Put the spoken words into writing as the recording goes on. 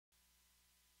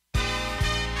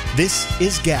This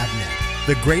is GabNet,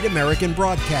 the Great American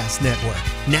Broadcast Network,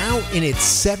 now in its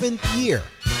 7th year.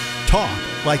 Talk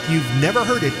like you've never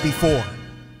heard it before.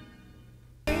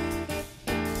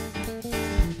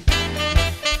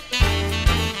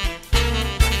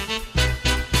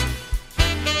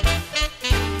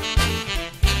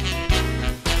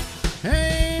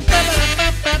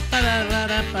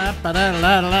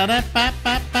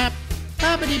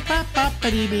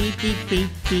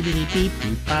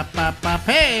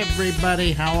 Hey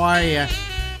everybody, how are you?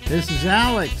 This is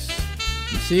Alex.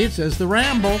 You see, it says the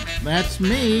Ramble. That's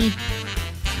me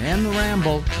and the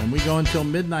Ramble. And we go until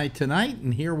midnight tonight,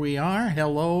 and here we are.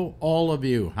 Hello, all of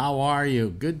you. How are you?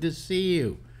 Good to see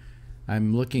you.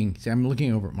 I'm looking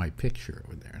over at my picture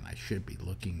over there, and I should be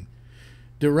looking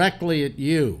directly at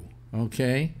you.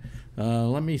 Okay.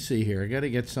 Let me see here. I got to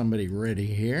get somebody ready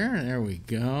here. There we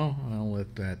go. I'll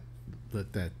let that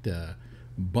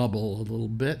bubble a little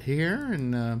bit here,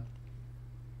 and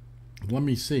let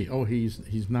me see. Oh,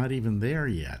 he's not even there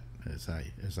yet. As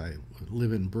I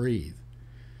live and breathe.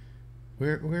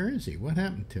 Where is he? What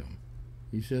happened to him?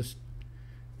 He's just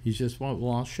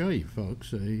well, I'll show you, folks.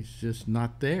 He's just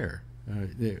not there.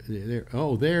 There.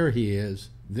 Oh, there he is.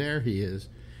 There he is.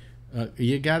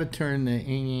 You got to turn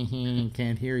the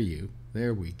can't hear you.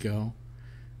 There we go.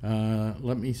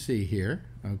 Let me see here.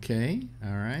 Okay.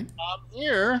 All right. I'm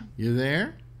here. You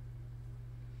there?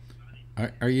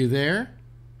 Are you there?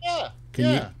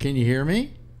 Yeah. Can you hear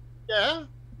me? Yeah.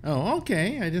 Oh,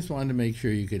 okay. I just wanted to make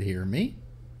sure you could hear me.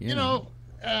 You know,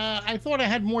 I thought I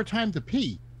had more time to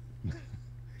pee.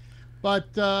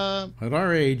 But at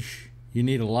our age, you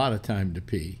need a lot of time to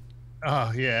pee.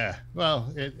 Oh, yeah.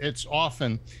 Well, it's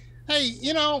often. Hey,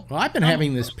 you know. Well, I've been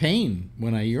having this pain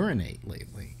when I urinate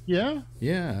lately. Yeah?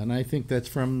 Yeah, and I think that's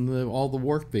from all the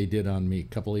work they did on me a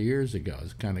couple of years ago.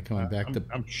 It's kind of coming back to.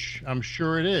 I'm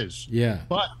sure it is. Yeah.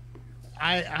 But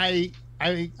I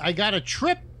got a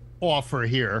trip offer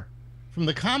here from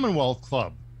the Commonwealth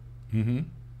Club. Mm-hmm.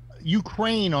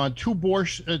 Ukraine on two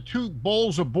bowls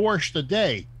of borscht a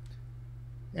day.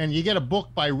 And you get a book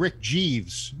by Rick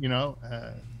Jeeves, you know,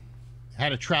 How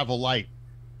to Travel Light.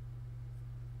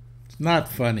 It's not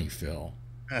funny, Phil.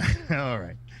 All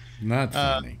right. Not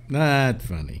funny. Not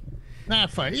funny. Not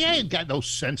funny. You ain't got no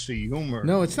sense of humor.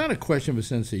 No, it's not a question of a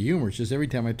sense of humor. It's just every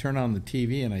time I turn on the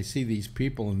TV and I see these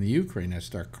people in the Ukraine, I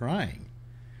start crying.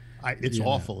 It's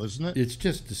awful, isn't it? It's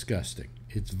just disgusting.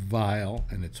 It's vile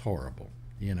and it's horrible,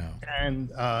 you know. And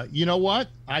you know what?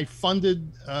 I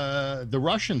funded the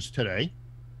Russians today.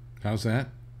 How's that?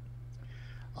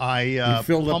 You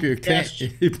filled up your gas.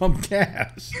 You pumped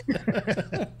gas.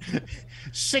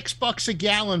 $6 a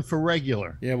gallon for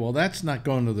regular. Yeah, well, that's not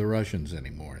going to the Russians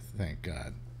anymore, thank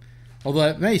God.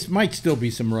 Although there might still be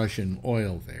some Russian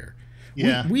oil there.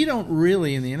 Yeah. We don't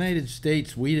really, in the United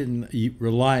States, we didn't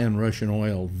rely on Russian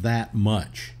oil that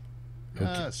much. Okay.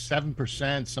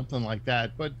 7%, something like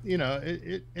that. But, you know,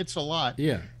 it's a lot.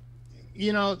 Yeah.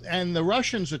 You know, and the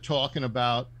Russians are talking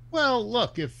about, well,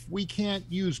 look, if we can't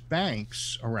use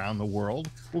banks around the world,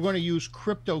 we're going to use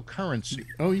cryptocurrency.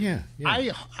 Oh, yeah.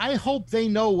 I hope they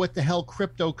know what the hell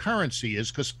cryptocurrency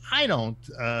is, because I don't.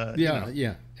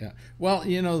 Yeah. Well,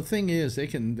 you know, the thing is, they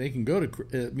can go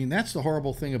to. I mean, that's the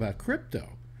horrible thing about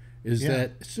crypto, is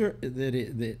that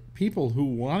people who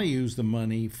want to use the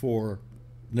money for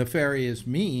nefarious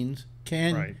means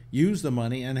can use the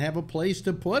money and have a place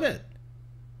to put it.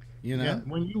 You know,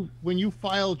 yeah. When you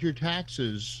filed your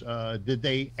taxes, did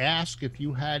they ask if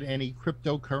you had any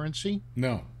cryptocurrency?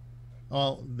 No.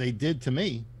 Well, they did to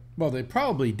me. Well, they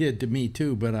probably did to me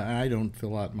too, but I don't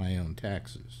fill out my own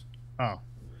taxes. Oh.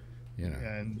 You know.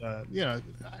 And you know,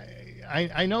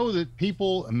 I know that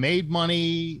people made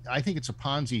money. I think it's a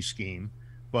Ponzi scheme,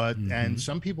 but and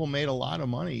some people made a lot of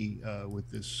money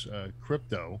with this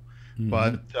crypto.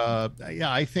 But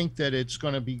yeah, I think that it's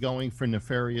going to be going for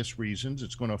nefarious reasons.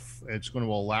 It's going to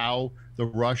allow the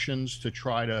Russians to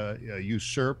try to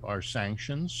usurp our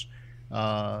sanctions.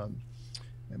 But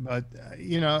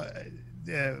you know,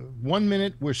 1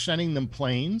 minute we're sending them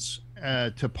planes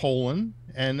to Poland,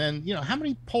 and then you know, how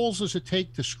many Poles does it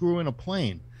take to screw in a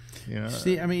plane? You know?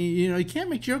 See, I mean, you know, you can't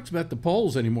make jokes about the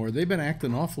Poles anymore. They've been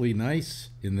acting awfully nice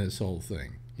in this whole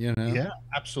thing. You know? Yeah,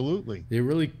 absolutely. They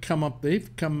really come up. They've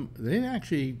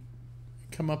actually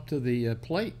come up to the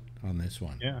plate on this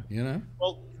one. Yeah. You know.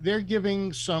 Well, they're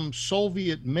giving some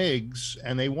Soviet MiGs,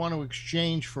 and they want to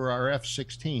exchange for our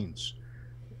F-16s.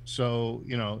 So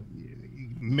you know,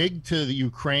 MiG to the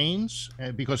Ukrainians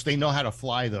because they know how to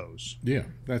fly those. Yeah,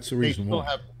 that's the reason why. They still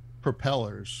why. have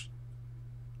propellers.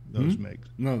 Those MiGs.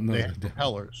 No, they have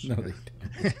propellers. No, they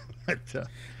don't. But,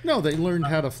 No, they learned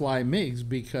how to fly MiGs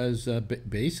because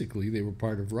basically they were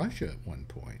part of Russia at one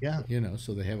point. Yeah. You know,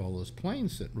 so they have all those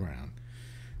planes sitting around.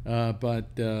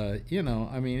 You know,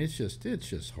 I mean, it's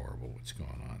just horrible what's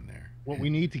going on there. what we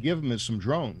need to give them is some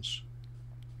drones.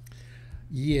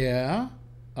 Yeah.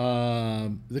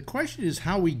 The question is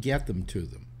how we get them to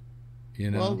them.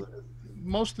 You know. Well,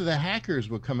 most of the hackers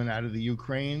were coming out of the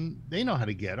Ukraine. They know how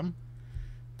to get them.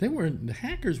 The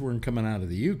hackers weren't coming out of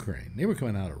the Ukraine. They were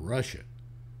coming out of Russia.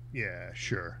 Yeah,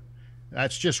 sure.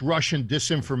 That's just Russian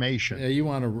disinformation. Yeah, you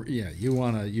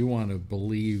want to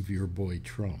believe your boy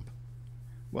Trump.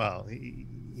 Well,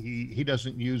 he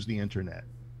doesn't use the internet.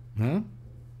 Huh?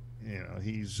 You know,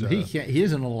 He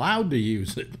isn't allowed to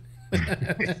use it.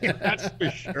 yeah, that's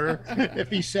for sure. If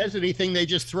he says anything, they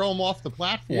just throw him off the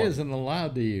platform. He isn't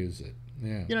allowed to use it.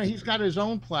 Yeah. You know, he's got his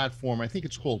own platform. I think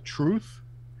it's called Truth.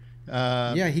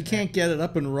 Yeah, he can't get it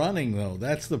up and running though.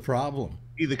 That's the problem.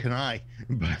 Neither can I.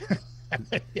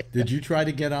 Did you try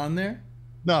to get on there?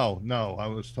 No. I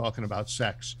was talking about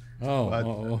sex.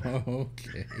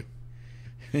 Okay.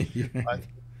 But,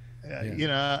 you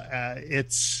know,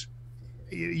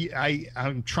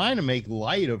 I'm trying to make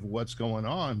light of what's going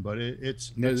on, but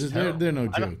there are no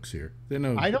jokes here.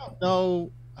 I don't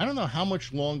know how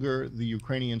much longer the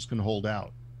Ukrainians can hold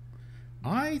out.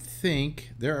 I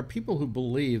think there are people who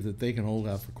believe that they can hold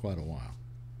out for quite a while.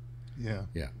 Yeah.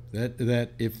 Yeah.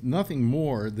 That if nothing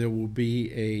more, there will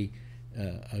be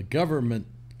a government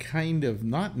kind of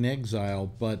not in exile,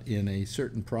 but in a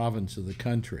certain province of the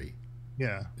country.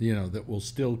 Yeah. You know, that will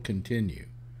still continue.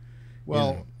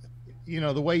 Well, you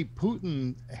know, the way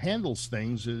Putin handles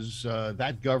things is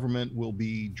that government will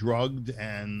be drugged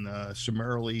and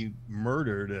summarily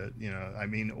murdered. You know, I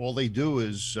mean, all they do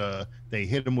is they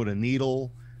hit them with a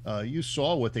needle. You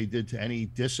saw what they did to any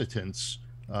dissidents.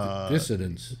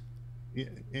 Dissidents.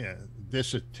 Yeah,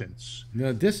 dissidents.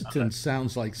 No, dissidents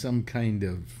sounds like some kind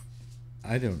of,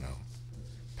 I don't know,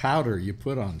 powder you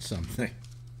put on something.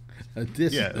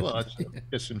 Yeah, well, it's a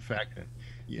disinfectant.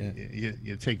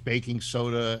 You take baking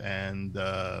soda and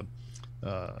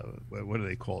what do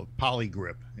they call it?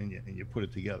 Polygrip, and you put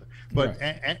it together. But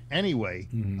right. Anyway,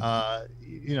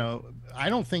 you know, I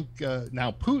don't think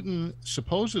now Putin,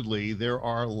 supposedly there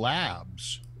are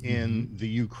labs in the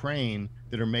Ukraine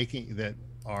that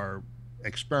are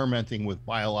experimenting with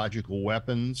biological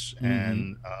weapons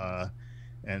and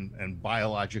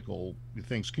biological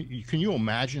things. Can you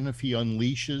imagine if he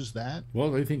unleashes that?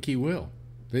 Well, they think he will.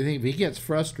 They think if he gets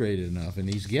frustrated enough,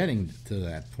 and he's getting to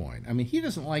that point. I mean, he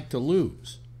doesn't like to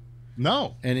lose.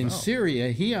 No. And in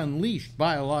Syria, he unleashed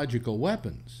biological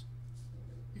weapons.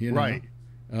 You know? Right.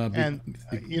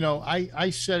 You know, I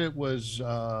said it was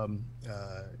that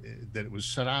it was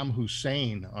Saddam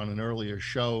Hussein on an earlier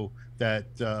show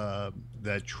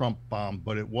that Trump bombed,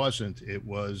 but it wasn't. It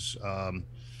was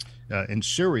in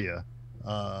Syria.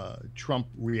 Trump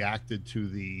reacted to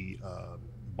the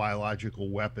biological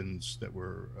weapons that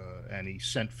were, and he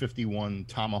sent 51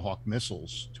 Tomahawk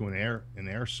missiles to an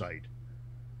air site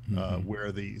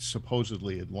where they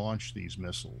supposedly had launched these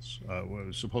missiles.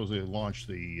 Supposedly had launched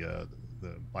the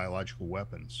biological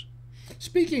weapons.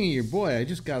 Speaking of your boy, I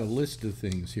just got a list of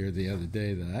things here the other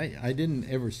day that I didn't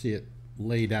ever see it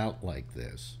laid out like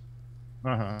this.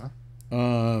 Was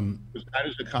that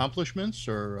his accomplishments,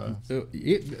 or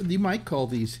you might call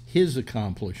these his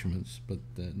accomplishments, but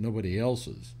nobody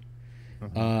else's.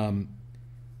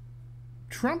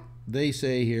 Trump, they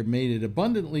say here, made it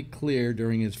abundantly clear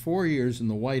during his 4 years in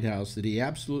the White House that he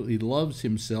absolutely loves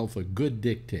himself a good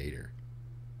dictator.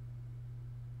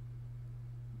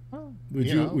 well,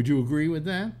 Would you agree with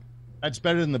that? that's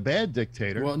better than the bad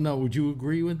dictator? Well, no. Would you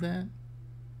agree with that?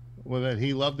 Well, that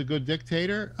he loved a good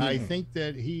dictator. I think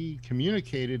that he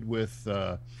communicated with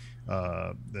the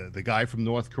guy from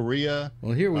North Korea.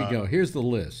 Well, here we go. Here's the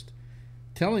list.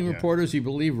 Telling reporters he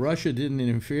believed Russia didn't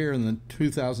interfere in the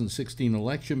 2016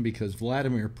 election because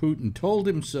Vladimir Putin told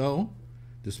him so,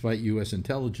 despite U.S.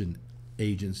 intelligence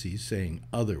agencies saying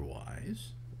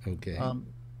otherwise. Okay.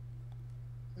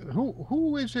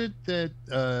 Who is it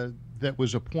that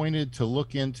was appointed to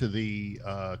look into the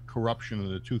corruption of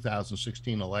the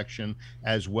 2016 election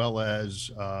as well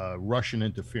as Russian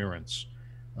interference?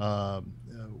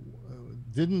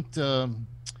 Didn't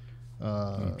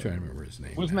I'm trying to remember his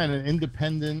name. Wasn't that an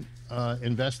independent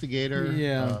investigator?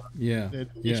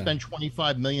 They spent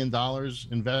 $25 million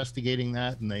investigating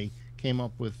that, and they came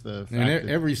up with the fact and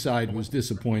every side was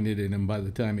disappointed in him by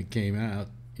the time it came out.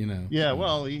 You know. Yeah,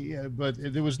 well, but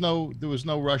there was no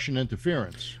Russian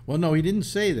interference. Well, no, he didn't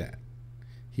say that.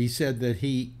 He said that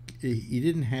he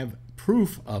didn't have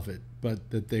proof of it, but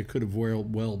that there could have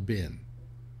well been.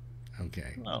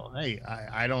 Okay. Well, hey,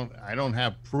 I don't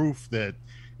have proof that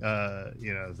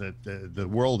that the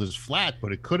world is flat,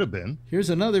 but it could have been. Here's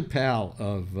another pal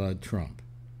of Trump,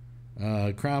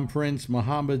 Crown Prince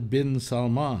Mohammed bin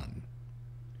Salman.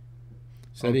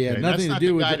 Said he had nothing to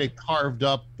do with the guy that carved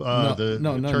up the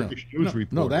Turkish news reporter.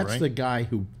 No, that's right? the guy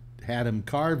who had him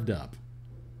carved up.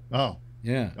 Oh,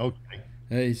 yeah. Okay.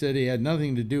 He said he had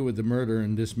nothing to do with the murder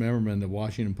and dismemberment of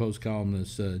Washington Post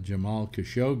columnist Jamal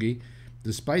Khashoggi,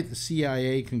 despite the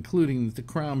CIA concluding that the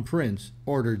Crown Prince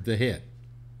ordered the hit.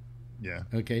 Yeah.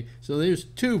 Okay, so there's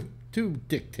two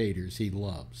dictators he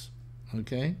loves.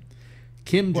 Okay,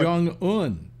 Kim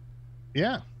Jong-un.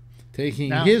 Yeah.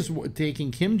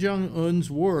 Taking Kim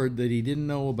Jong-un's word that he didn't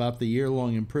know about the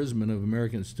year-long imprisonment of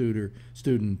American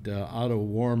student Otto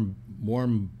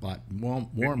Warmbier,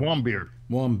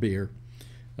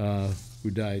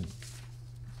 who died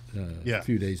a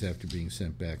few days after being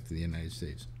sent back to the United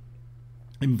States.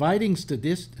 Inviting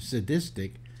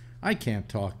sadistic, I can't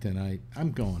talk tonight.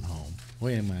 I'm going home.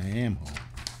 Wait, I am home.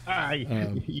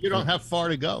 You don't have far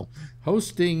to go.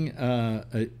 Hosting,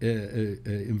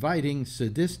 inviting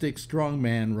sadistic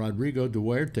strongman Rodrigo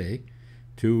Duterte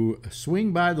to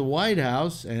swing by the White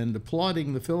House and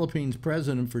applauding the Philippines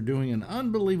president for doing an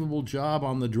unbelievable job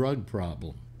on the drug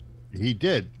problem. He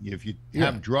did. If you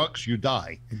have drugs, you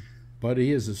die. But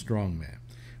he is a strong man.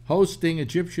 Hosting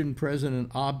Egyptian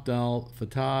President Abdel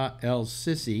Fattah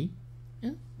el-Sisi.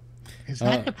 Yeah. Is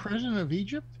that the president of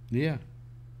Egypt? Yeah.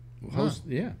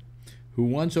 Yeah. Who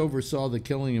once oversaw the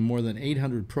killing of more than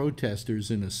 800 protesters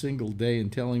in a single day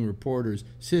and telling reporters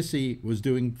Sisi was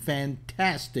doing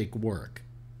fantastic work.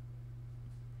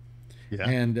 Yeah.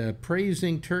 And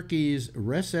praising Turkey's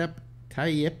Recep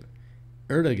Tayyip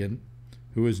Erdogan,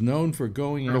 who is known for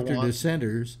going after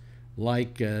dissenters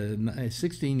like a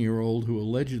 16-year-old who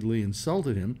allegedly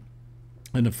insulted him,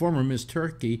 and a former Miss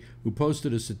Turkey who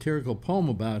posted a satirical poem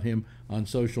about him on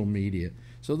social media.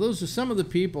 So those are some of the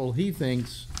people he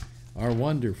thinks are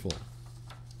wonderful.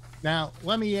 Now,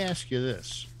 let me ask you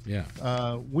this.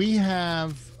 Yeah. We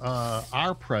have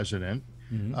our president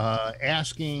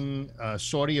asking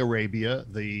Saudi Arabia,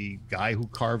 the guy who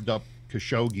carved up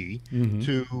Khashoggi,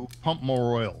 to pump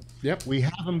more oil. Yep. We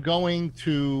have him going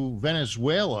to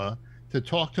Venezuela to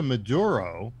talk to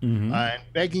Maduro and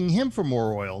begging him for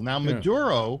more oil. Now,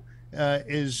 Maduro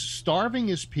is starving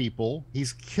his people.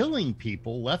 He's killing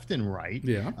people left and right.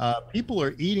 Yeah. People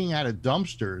are eating out of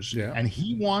dumpsters, and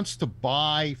he wants to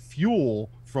buy fuel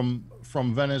from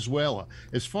Venezuela.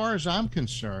 As far as I'm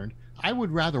concerned, I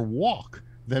would rather walk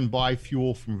than buy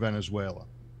fuel from Venezuela.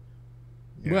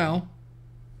 Well,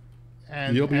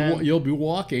 and you'll be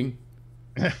walking.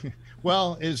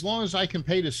 Well, as long as I can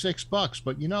pay the $6.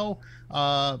 But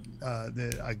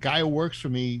a guy who works for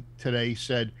me today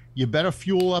said, you better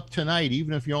fuel up tonight,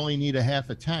 even if you only need a half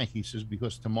a tank. He says,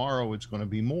 because tomorrow it's going to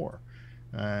be more.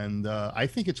 And I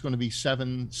think it's going to be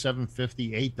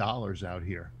 $7.50, $8 out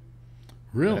here.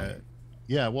 Really?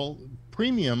 Yeah. Well,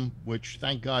 premium, which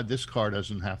thank God this car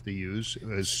doesn't have to use,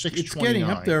 is $6.29. It's getting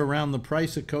up there around the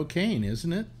price of cocaine,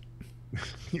 isn't it?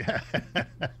 Yeah.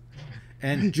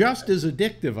 And just as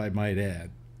addictive, I might add.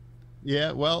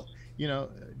 Yeah, well,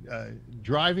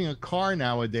 driving a car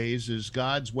nowadays is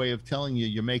God's way of telling you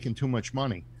you're making too much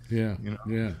money. Yeah,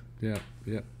 yeah.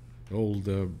 Old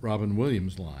Robin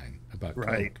Williams line about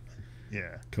coke.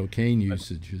 Yeah. Cocaine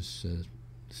usage is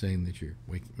saying that you're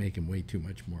making way too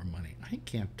much more money. I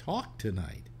can't talk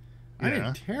tonight. I'm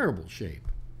in terrible shape.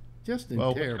 Just in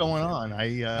terrible shape. What's going on?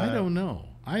 I don't know.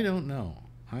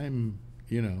 I'm,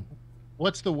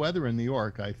 What's the weather in New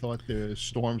York? I thought the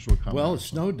storms were coming. Well, it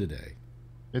snowed today.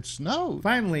 It snowed.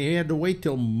 Finally, he had to wait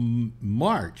till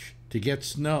March to get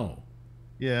snow.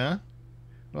 Yeah.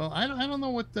 Well, I don't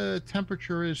know what the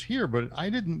temperature is here, but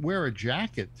I didn't wear a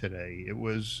jacket today. It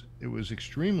was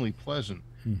extremely pleasant.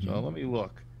 So let me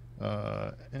look.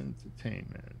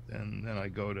 Entertainment, and then I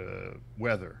go to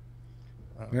weather.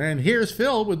 And here's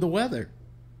Phil with the weather.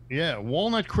 Yeah,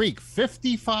 Walnut Creek,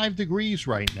 55 degrees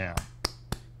right now.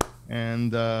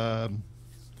 And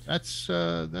that's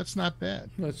not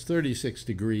bad. That's 36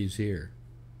 degrees here.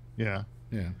 Yeah.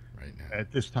 Yeah, right now.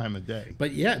 At this time of day.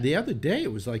 But yeah, the other day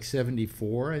it was like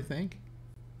 74, I think.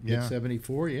 Yeah.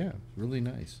 74, yeah. Really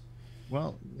nice.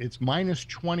 Well, it's minus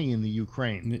 20 in the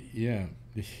Ukraine. Yeah.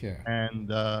 And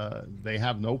they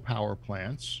have no power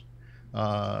plants.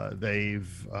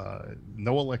 They've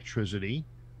no electricity,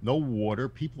 no water.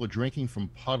 People are drinking from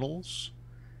puddles.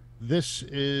 This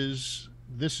is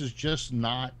just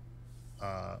not.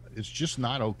 It's just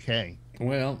not okay.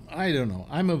 Well, I don't know.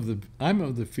 I'm of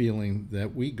the feeling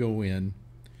that we go in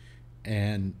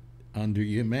and under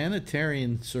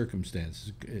humanitarian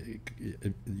circumstances,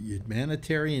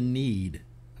 humanitarian need,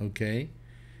 okay?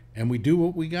 And we do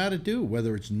what we got to do,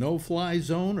 whether it's no-fly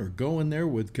zone or go in there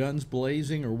with guns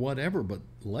blazing or whatever, but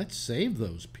let's save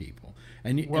those people.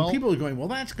 And people are going, well,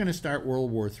 that's going to start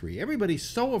World War III. Everybody's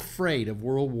so afraid of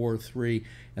World War III,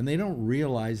 and they don't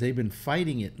realize they've been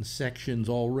fighting it in sections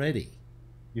already.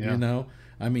 Yeah. You know?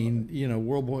 I mean, you know,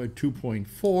 World War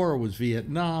 2.4 was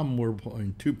Vietnam, World War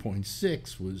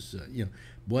 2.6 was, you know,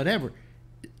 whatever.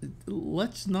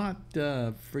 Let's not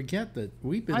forget that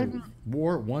we've been at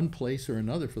war one place or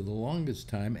another for the longest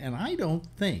time, and I don't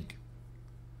think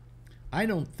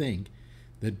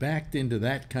that backed into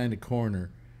that kind of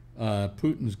corner,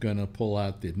 Putin's going to pull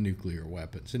out the nuclear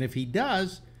weapons. And if he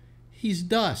does, he's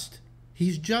dust.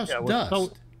 He's just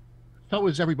dust. So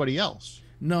is everybody else.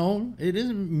 No, it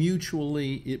isn't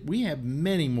mutually. We have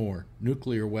many more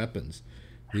nuclear weapons.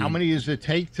 How many does it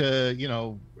take to, you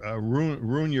know,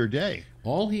 ruin your day?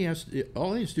 All he has to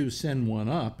do is send one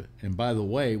up, and by the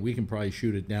way, we can probably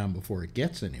shoot it down before it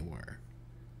gets anywhere.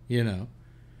 You know,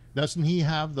 doesn't he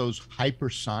have those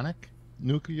hypersonic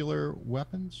nuclear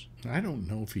weapons? I don't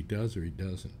know if he does or he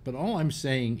doesn't. But all I'm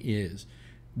saying is,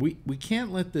 we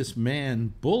can't let this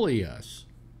man bully us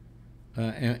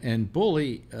and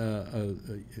bully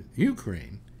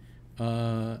Ukraine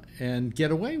and get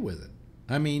away with it.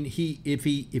 I mean,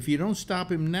 if you don't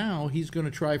stop him now, he's going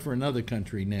to try for another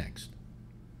country next.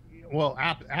 Well,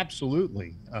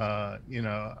 absolutely. You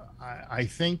know, I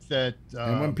think that.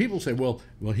 And when people say, "Well,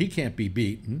 he can't be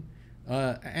beaten,"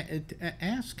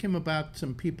 ask him about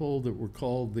some people that were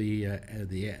called the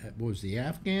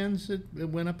Afghans that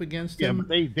went up against him.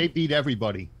 Yeah, but they beat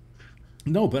everybody.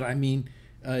 No, but I mean,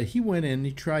 he went in,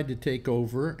 he tried to take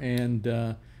over,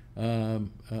 and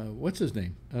what's his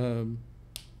name?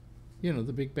 You know,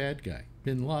 the big bad guy,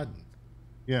 Bin Laden.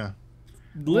 Yeah.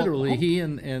 Literally, he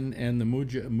and the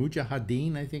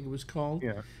Mujahideen, I think it was called,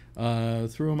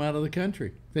 threw him out of the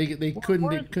country. They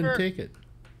couldn't take it.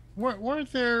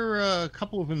 Weren't there a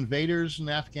couple of invaders in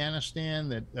Afghanistan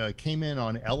that came in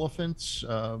on elephants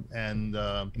and?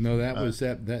 No,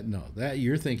 that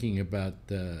you're thinking about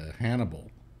Hannibal.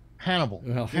 Hannibal.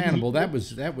 Well, Hannibal. That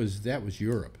was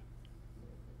Europe.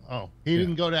 Oh, he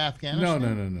didn't go to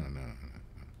Afghanistan.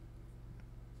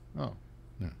 No. Oh.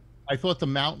 I thought the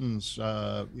mountains,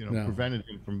 prevented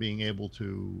him from being able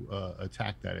to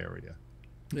attack that area.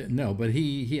 No, but I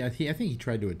think he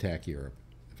tried to attack Europe,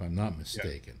 if I'm not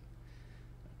mistaken.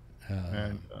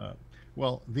 Yeah.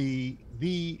 Well, the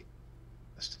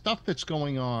stuff that's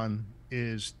going on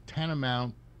is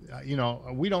tantamount. You know,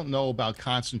 we don't know about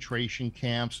concentration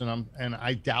camps, and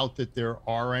I doubt that there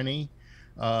are any,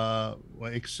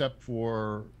 except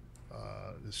for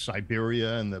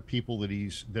Siberia and the people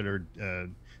that are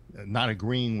not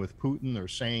agreeing with Putin or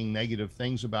saying negative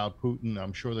things about Putin.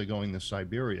 I'm sure they're going to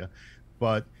Siberia,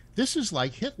 but this is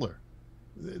like Hitler.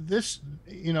 This,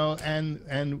 you know,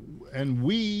 and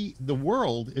we, the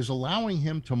world, is allowing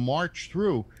him to march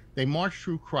through. They marched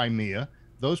through Crimea.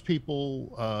 Those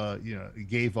people,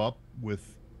 gave up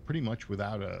with pretty much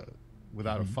without a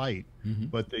fight. Mm-hmm.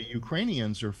 But the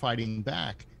Ukrainians are fighting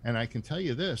back, and I can tell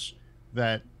you this: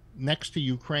 that next to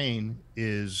Ukraine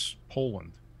is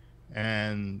Poland.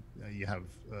 And you have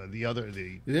the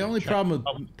only problem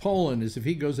with Poland is if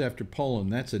he goes after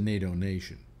Poland, that's a NATO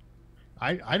nation.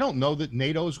 I don't know that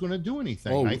NATO is going to do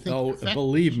anything.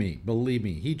 Believe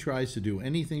me, he tries to do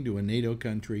anything to a NATO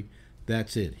country,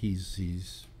 that's it.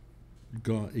 He's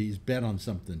bet on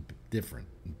something different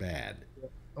and bad.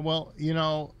 Well, you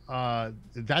know,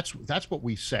 that's what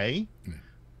we say,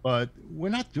 but we're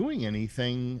not doing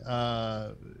anything.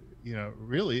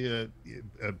 Really,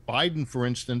 Biden, for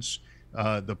instance,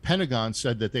 the Pentagon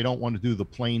said that they don't want to do the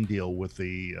plane deal with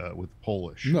the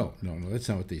Polish. No, that's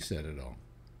not what they said at all.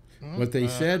 What they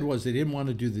said was they didn't want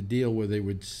to do the deal where they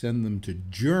would send them to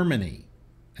Germany,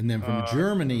 and then from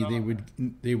Germany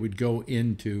they would go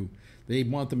into. They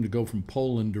want them to go from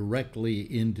Poland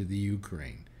directly into the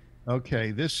Ukraine. Okay,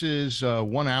 this is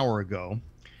 1 hour ago.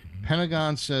 Mm-hmm.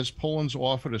 Pentagon says Poland's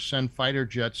offer to send fighter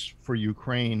jets for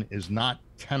Ukraine is not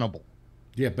tenable.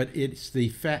 Yeah, but it's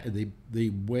the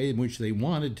way in which they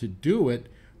wanted to do it,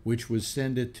 which was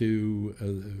send it to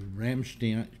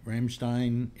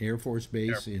Ramstein Air Force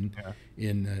Base in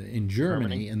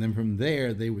Germany, and then from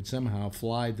there they would somehow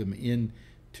fly them into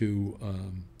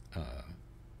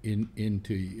Ukraine.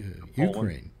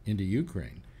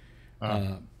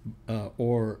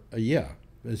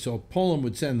 So Poland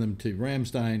would send them to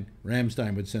Ramstein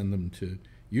would send them to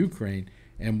Ukraine,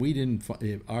 and we didn't.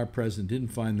 Our president didn't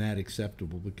find that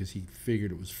acceptable because he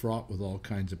figured it was fraught with all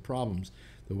kinds of problems.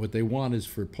 That what they want is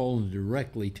for Poland to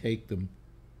directly take them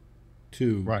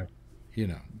to, Right.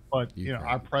 But Ukraine.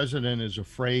 our president is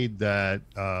afraid that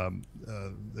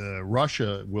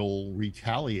Russia will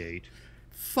retaliate.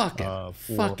 Fuck it.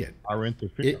 Fuck it. Our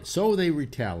interference. So they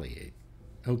retaliate.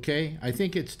 Okay, I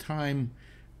think it's time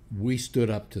we stood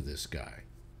up to this guy.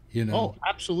 Oh,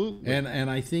 absolutely. And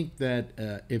I think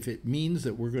that if it means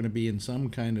that we're going to be in some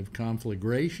kind of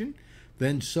conflagration,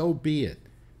 then so be it.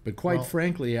 But quite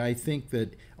frankly, I think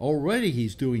that already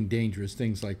he's doing dangerous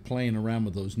things like playing around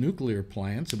with those nuclear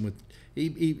plants, and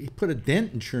he put a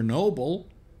dent in Chernobyl.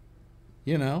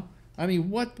 I mean,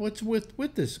 what's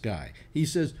with this guy? He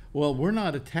says, well, we're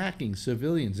not attacking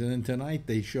civilians, and then tonight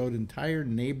they showed entire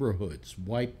neighborhoods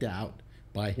wiped out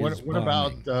by his What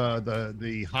about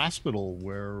the hospital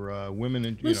where women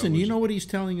and listen? You know what he's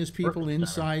telling his people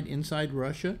inside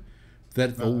Russia?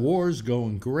 That the war's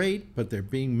going great, but they're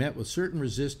being met with certain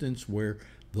resistance where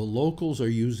the locals are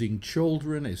using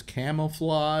children as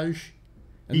camouflage.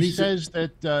 And he says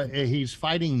that he's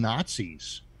fighting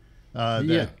Nazis.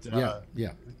 That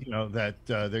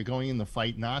they're going in to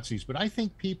fight Nazis. But I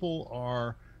think people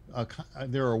are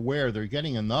they're aware, they're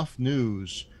getting enough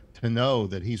news to know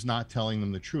that he's not telling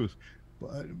them the truth.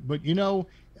 But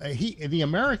the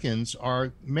Americans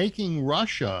are making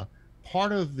Russia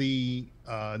part of the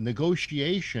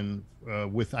negotiation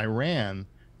with Iran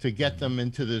to get them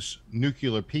into this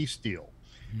nuclear peace deal.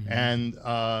 And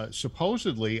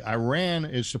supposedly Iran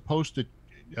is supposed to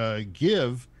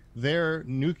give their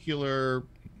nuclear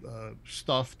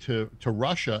stuff to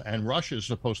Russia, and Russia is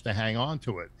supposed to hang on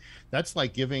to it. That's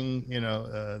like giving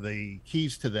the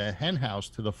keys to the hen house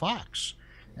to the fox.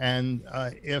 And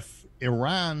if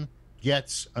Iran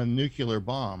gets a nuclear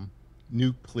bomb,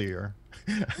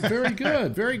 very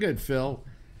good, Phil.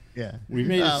 Yeah, we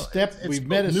made a step. We've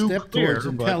made a step towards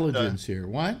intelligence here.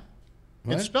 What?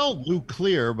 It's spelled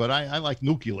nuclear, but I like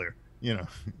nuclear.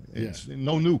 It's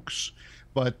no nukes.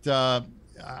 But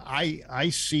I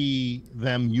see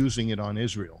them using it on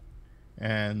Israel,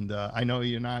 and I know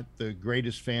you're not the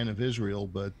greatest fan of Israel,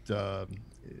 but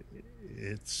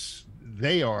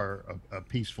they are a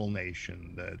peaceful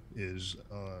nation that is,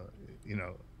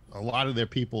 a lot of their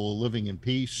people are living in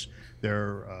peace.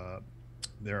 They're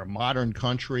a modern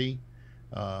country,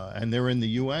 and they're in the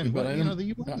UN. But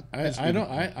the UN.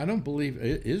 I don't believe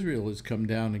Israel has come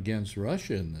down against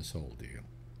Russia in this whole deal.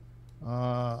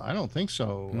 I don't think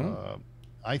so. No?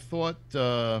 I thought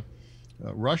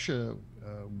Russia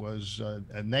was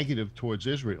a negative towards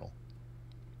Israel.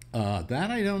 That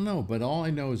I don't know, but all I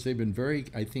know is they've been very,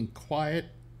 I think, quiet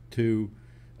to,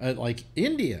 like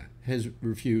India has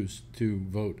refused to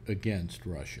vote against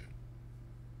Russia.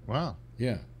 Wow.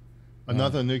 Yeah.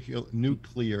 Another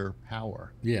nuclear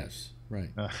power. Yes, right.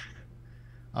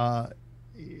 Of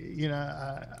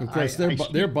course,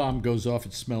 their bomb goes off.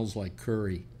 It smells like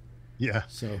curry. Yeah.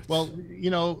 So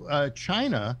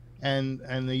China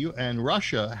and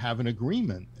Russia have an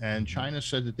agreement, and China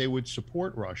said that they would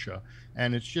support Russia,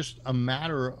 and it's just a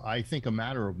matter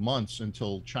of months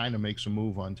until China makes a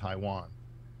move on Taiwan,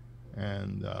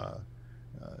 and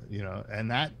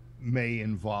and that may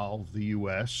involve the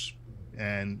U.S.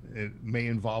 and it may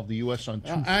involve the U.S. on two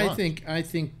fronts. I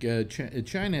think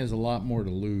China has a lot more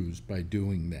to lose by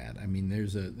doing that. I mean,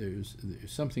 there's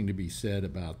something to be said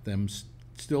about them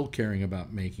still caring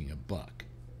about making a buck,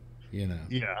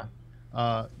 Yeah.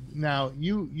 Now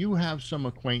you have some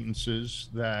acquaintances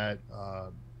that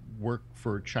work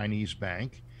for a Chinese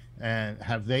bank, and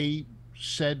have they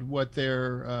said what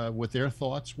their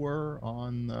thoughts were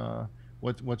on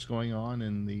what's going on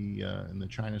in the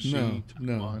China Sea?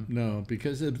 No,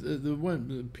 because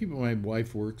the people my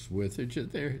wife works with,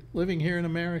 they're living here in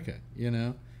America,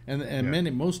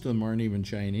 and most of them aren't even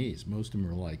Chinese. Most of them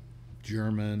are like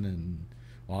German and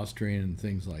Austrian and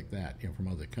things like that, from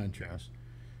other countries.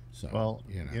 So,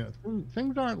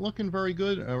 things aren't looking very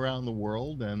good around the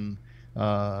world, and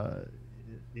I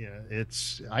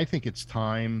think it's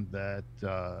time that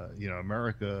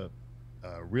America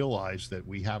realize that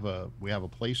we have a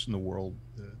place in the world,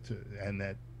 and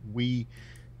that we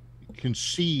can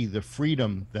see the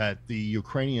freedom that the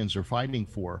Ukrainians are fighting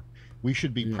for. We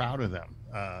should be proud of them.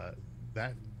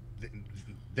 That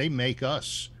they make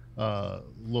us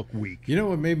look weak. You know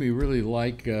what made me really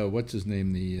like what's his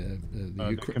name, the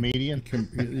comedian,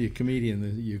 the comedian, the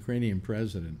Ukrainian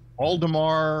president,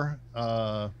 Voldemar.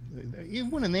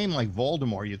 Even a name like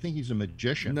Voldemar, you think he's a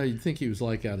magician. No, you'd think he was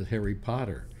like out of Harry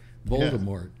Potter.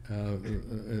 Voldemort,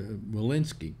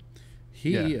 Walensky.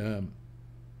 He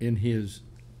in his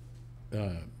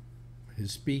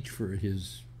his speech for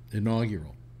his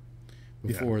inaugural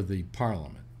before the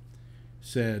Parliament,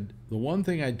 said, the one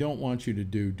thing I don't want you to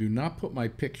do not put my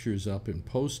pictures up in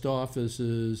post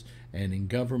offices and in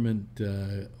government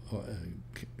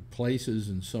places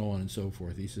and so on and so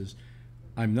forth. He says,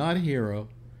 I'm not a hero.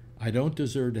 I don't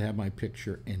deserve to have my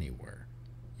picture anywhere,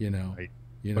 you know. Right.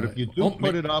 You but know, if you do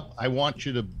put it up, I want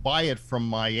you to buy it from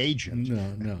my agent.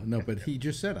 No. But he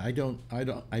just said, I don't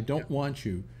want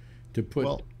you to put.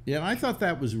 Well, yeah, I thought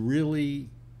that was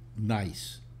really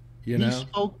nice. You he know,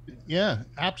 spoke. Yeah,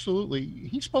 absolutely.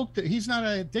 He spoke to. He's not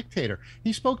a dictator.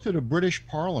 He spoke to the British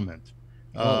Parliament.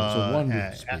 Oh, it's a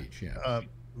wonderful speech. Yeah.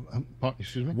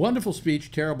 Excuse me. Wonderful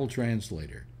speech. Terrible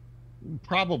translator.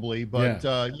 Probably, but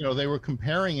you know, they were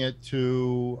comparing it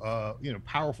to you know,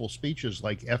 powerful speeches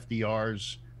like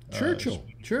FDR's Churchill.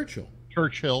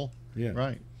 Yeah.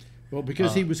 Right. Well,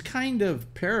 because he was kind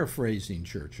of paraphrasing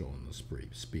Churchill in the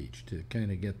speech to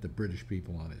kind of get the British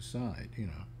people on his side, you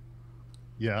know.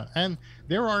 Yeah, and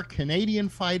there are Canadian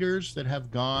fighters that have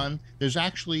gone. There's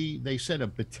actually, they said, a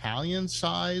battalion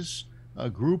size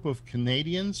group of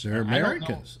Canadians. They're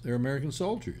Americans. They're American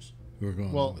soldiers who are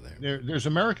going over there. There's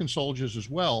American soldiers as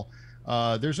well.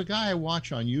 There's a guy I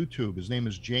watch on YouTube. His name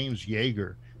is James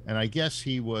Yeager, and I guess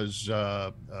he was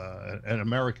an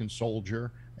American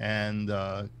soldier, and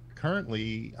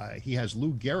currently he has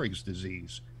Lou Gehrig's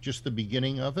disease, just the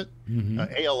beginning of it,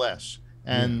 ALS,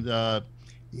 and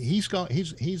he's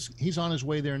on his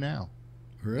way there now.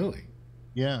 Really?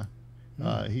 Yeah.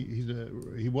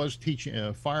 He was teaching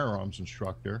a firearms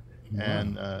instructor,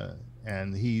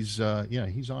 and he's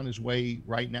on his way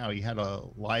right now. He had a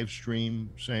live stream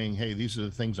saying, "Hey, these are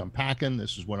the things I'm packing.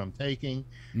 This is what I'm taking,"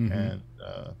 and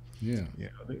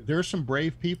there's some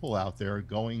brave people out there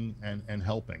going and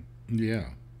helping. Yeah.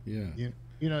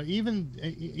 You know,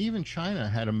 even China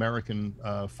had American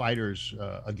fighters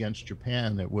against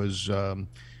Japan. It was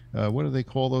what do they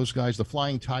call those guys? The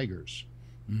Flying Tigers.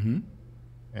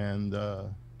 And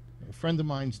a friend of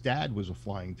mine's dad was a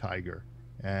Flying Tiger,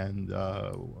 and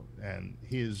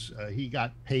he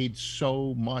got paid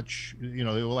so much. You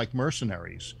know, they were like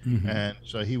mercenaries, and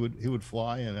so he would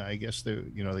fly, and I guess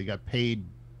they got paid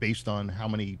based on how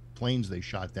many planes they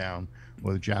shot down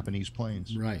with Japanese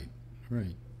planes. Right.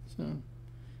 So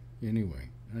anyway,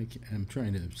 I'm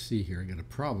trying to see here. I got a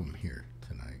problem here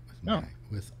tonight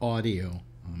with audio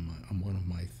on one of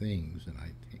my things, and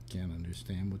I can't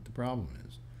understand what the problem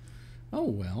is. Oh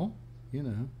well, you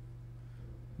know.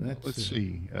 Let's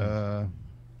see.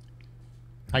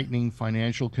 Tightening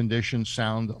financial conditions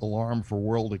sound alarm for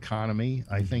world economy.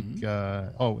 I think.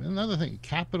 Another thing.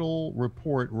 Capital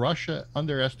report: Russia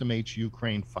underestimates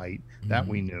Ukraine fight. That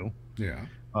we knew. Yeah.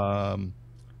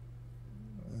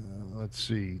 Let's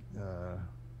see.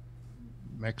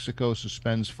 Mexico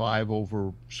suspends 5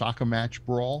 over soccer match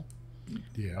brawl.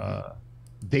 Yeah.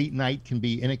 Date night can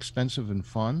be inexpensive and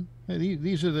fun.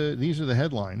 These are the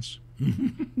headlines.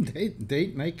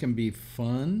 Date night can be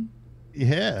fun.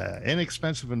 Yeah,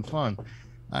 inexpensive and fun.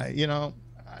 I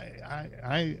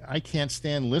can't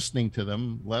stand listening to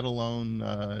them, let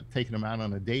alone taking them out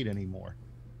on a date anymore.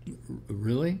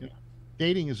 Really? You know,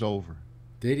 dating is over.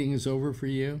 Dating is over for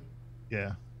you?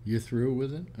 Yeah. You're through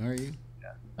with it, are you?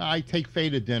 Yeah. I take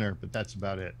Faye to dinner, but that's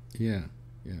about it. Yeah.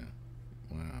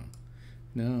 Wow.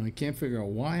 No, I can't figure out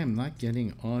why I'm not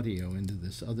getting audio into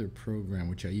this other program,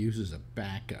 which I use as a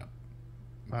backup.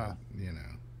 You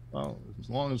know. Well, as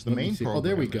long as the main program. Oh,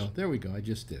 there we go. There we go. I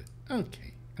just did it.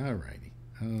 Okay. All righty.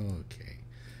 Okay.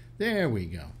 There we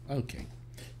go. Okay.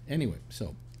 Anyway,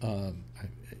 so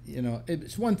you know,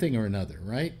 it's one thing or another,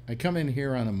 right? I come in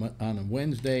here on a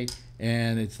Wednesday,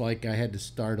 and it's like I had to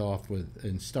start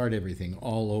everything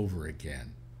all over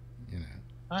again. You know.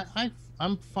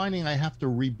 I'm finding I have to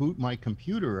reboot my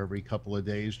computer every couple of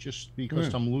days just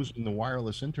because I'm losing the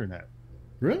wireless internet.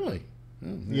 Really?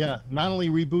 Oh, yeah. Not only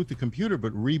reboot the computer,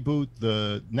 but reboot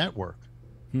the network,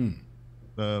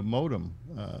 the modem.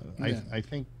 I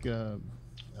think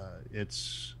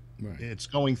it's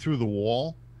going through the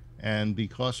wall, and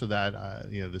because of that,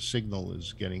 you know, the signal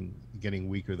is getting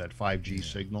weaker. That 5G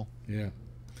signal. Yeah.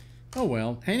 Oh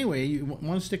well. Anyway, you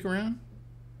want to stick around?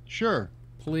 Sure.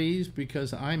 Please,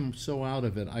 because I'm so out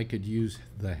of it, I could use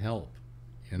the help,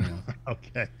 you know.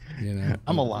 Okay. You know,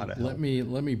 I'm a lot of help.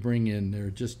 Let me bring in. There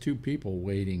are just 2 people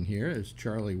waiting here. There's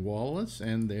Charlie Wallace,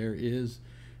 and there is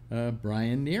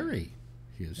Brian Neary.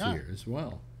 He is here as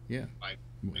well. Yeah.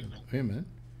 Wait a minute.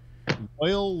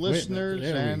 Loyal listeners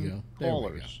and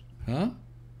callers. There we go. Huh?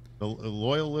 The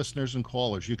loyal listeners and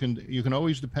callers. You can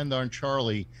always depend on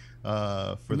Charlie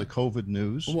for the COVID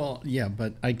news. Well, yeah,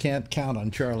 but I can't count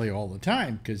on Charlie all the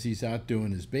time because he's out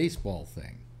doing his baseball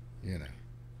thing. you know.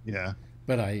 Yeah.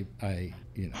 But I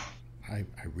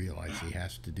realize he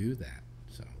has to do that.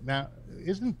 So Now,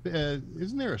 isn't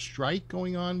there a strike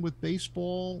going on with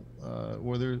baseball?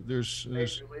 Or there's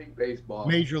Major League Baseball.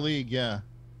 Major League, yeah.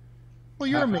 Well,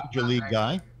 you're a Major League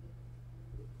guy.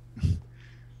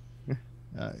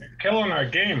 Killing our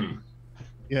game.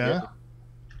 Yeah.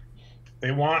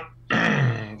 They want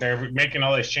they're making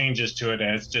all these changes to it,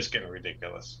 and it's just getting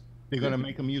ridiculous. They're going to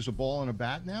make them use a ball and a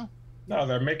bat now? No,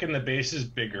 they're making the bases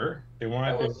bigger. They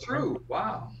want That was true.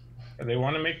 Wow. They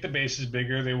want to make the bases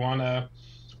bigger. They want a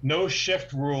no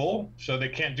shift rule, so they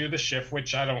can't do the shift,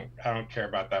 which I don't care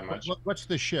about that much. What's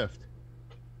the shift?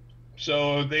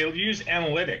 So they'll use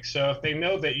analytics. So if they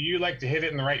know that you like to hit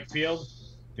it in the right field,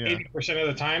 80% of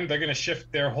the time, they're going to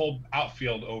shift their whole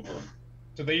outfield over.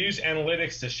 So they use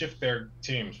analytics to shift their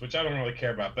teams, which I don't really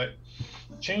care about. But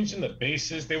changing the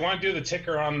bases, they want to do the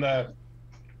ticker on the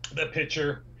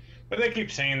pitcher, but they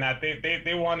keep saying that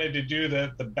they wanted to do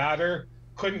the batter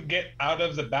couldn't get out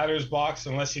of the batter's box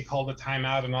unless he called a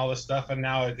timeout and all this stuff, and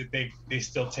now they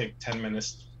still take 10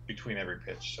 minutes between every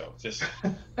pitch. So just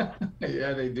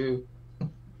yeah, they do.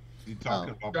 You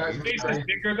talking about bases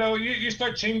bigger though? You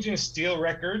start changing steal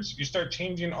records, you start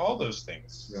changing all those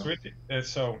things. Yeah.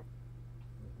 So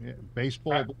yeah,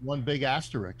 baseball, one big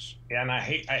asterisk. Yeah, and I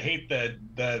hate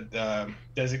the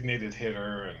designated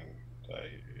hitter and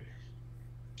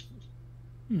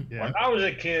when I was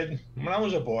a kid, when I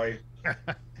was a boy.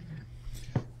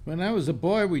 When I was a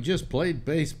boy, we just played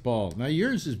baseball. Now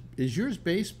yours is yours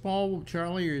baseball,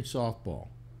 Charlie, or softball?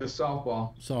 It's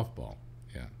softball. Softball,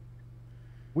 yeah.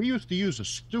 We used to use a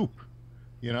stoop,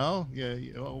 you know,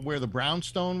 where the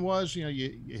brownstone was. You know,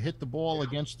 you hit the ball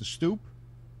against the stoop.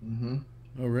 Mm-hmm.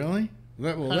 Oh, really?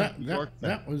 That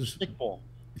was stickball.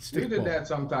 We did that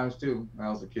sometimes too when I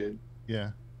was a kid.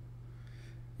 Yeah.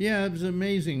 Yeah, it was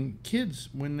amazing. Kids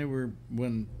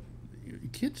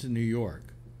kids in New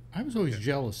York, I was always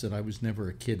jealous that I was never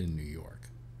a kid in New York,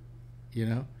 you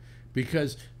know,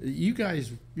 because you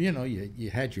guys, you know, you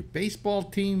had your baseball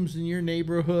teams in your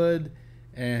neighborhood,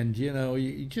 and you know,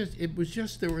 it was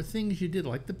just there were things you did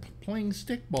like playing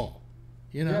stickball,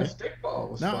 you know. Yeah,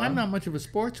 stickball was now fun. I'm not much of a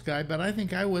sports guy, but I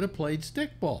think I would have played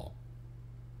stickball.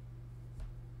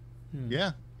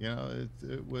 Yeah, you know,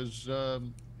 it was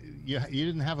you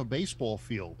didn't have a baseball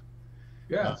field.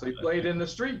 Yeah, so you played in the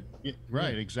street. Yeah,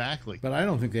 right, exactly. But I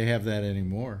don't think they have that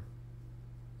anymore.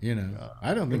 You know,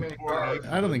 I don't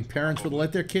think parents would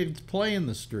let their kids play in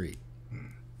the street.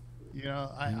 You know,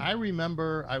 I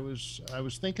remember I was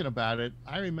thinking about it.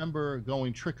 I remember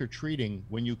going trick or treating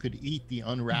when you could eat the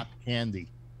unwrapped candy.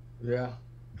 Yeah.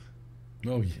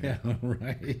 Oh yeah,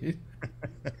 right.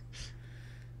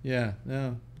 Yeah,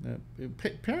 no.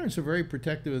 Parents are very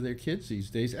protective of their kids these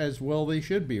days, as well they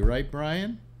should be, right,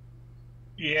 Brian?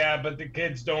 Yeah, but the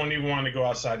kids don't even want to go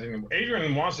outside anymore.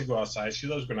 Adrian wants to go outside. She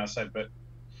loves going outside, but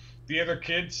the other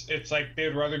kids, it's like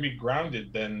they'd rather be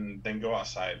grounded than go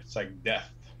outsid. It's like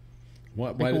death.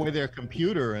 Take away their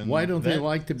computer. And why don't they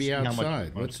like to be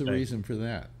outside? What's the reason for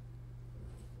that?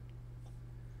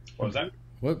 What was that?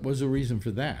 What was the reason for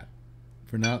that?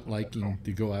 For not liking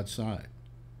to go outside?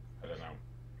 I don't know.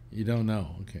 You don't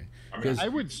know, okay. I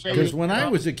would say because when I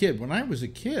was a kid,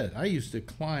 I used to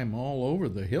climb all over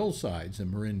the hillsides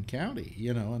in Marin County,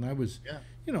 you know, and I was,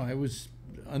 you know, I was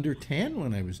under 10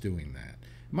 when I was doing that.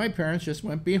 My parents just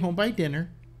went, be home by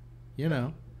dinner, you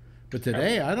know. But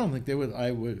today, I don't think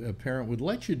a parent would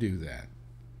let you do that.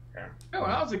 Yeah, when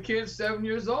I was a kid, 7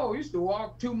 years old, we used to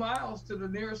walk 2 miles to the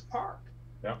nearest park.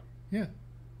 Yeah. Yeah.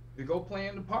 To go play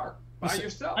in the park by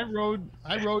yourself. I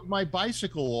rode my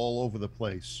bicycle all over the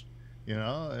place, you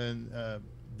know, and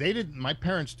my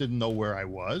parents didn't know where I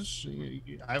was.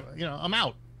 I'm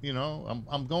out, you know,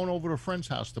 I'm going over to a friend's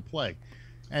house to play.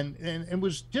 And it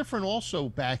was different also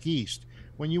back east.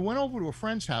 When you went over to a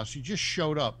friend's house, you just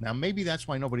showed up. Now maybe that's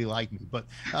why nobody liked me, but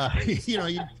you know,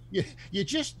 you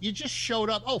just showed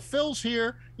up. Oh, Phil's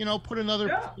here. You know, put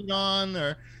another thing on.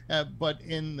 Or but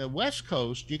in the West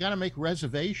Coast, you got to make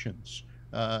reservations.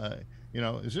 You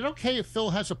know, is it okay if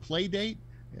Phil has a play date?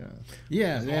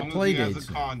 Yeah, they have play dates. Has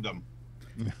a condom.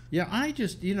 Yeah, I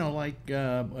just, you know, like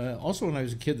also when I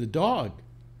was a kid, the dog,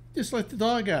 just let the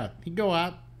dog out. He'd go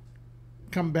out,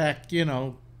 come back, you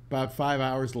know, about 5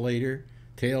 hours later.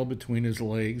 Tail between his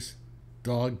legs,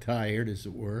 dog tired, as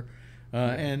it were,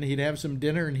 and he'd have some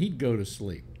dinner and he'd go to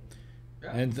sleep.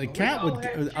 Yeah, and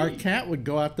our cat would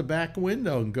go out the back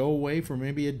window and go away for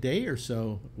maybe a day or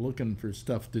so looking for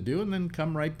stuff to do, and then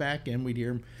come right back in. We'd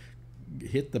hear him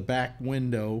hit the back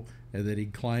window that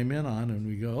he'd climb in on, and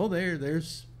we go, oh,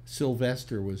 there's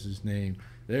Sylvester was his name.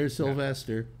 There's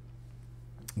Sylvester.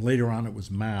 Later on, it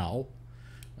was Mao,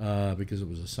 because it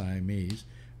was a Siamese.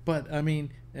 But I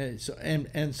mean,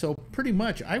 so pretty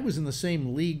much, I was in the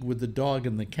same league with the dog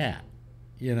and the cat.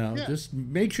 You know, just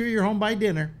make sure you're home by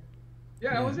dinner.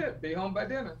 Yeah, that was it. Be home by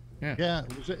dinner. Yeah,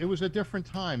 it was a different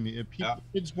time.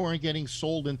 Kids weren't getting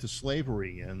sold into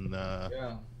slavery, and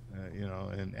you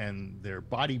know, and their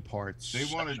body parts. They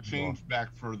wanted change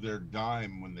back for their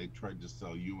dime when they tried to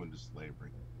sell you into slavery.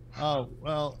 Oh,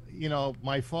 well, you know,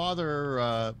 my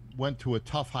father went to a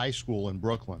tough high school in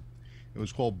Brooklyn. It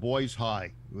was called Boys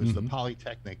High. It was the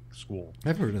Polytechnic school.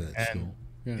 I've heard of that school.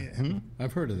 Yeah,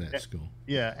 I've heard of that school.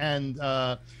 Yeah, and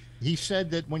he said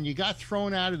that when you got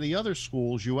thrown out of the other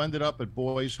schools, you ended up at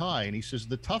Boys High. And he says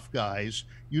the tough guys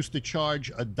used to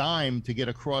charge a dime to get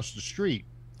across the street.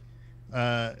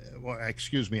 Well,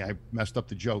 excuse me, I messed up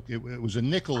the joke. It was a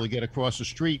nickel to get across the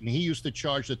street, and he used to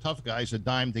charge the tough guys a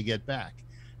dime to get back.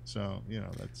 So, you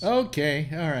know, that's okay.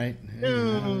 All right.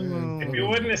 If you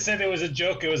wouldn't have said it was a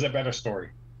joke, it was a better story.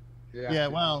 Yeah,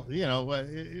 well, you know,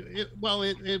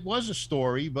 it was a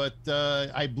story, but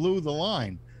I blew the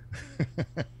line.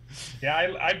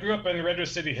 Yeah, I grew up in Redwood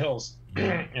City Hills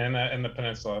in the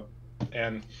peninsula,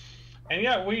 and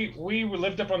yeah, we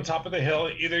lived up on top of the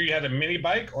hill. Either you had a mini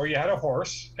bike or you had a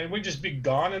horse, and we'd just be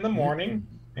gone in the morning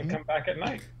and come back at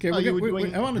night. Okay, I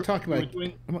want to talk about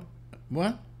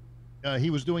what.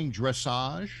 He was doing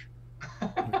dressage.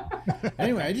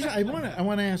 Anyway, I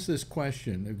want to ask this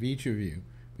question of each of you,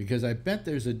 because I bet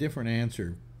there's a different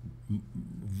answer.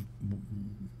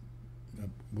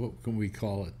 What can we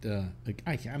call it?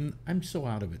 I'm so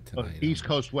out of it tonight. East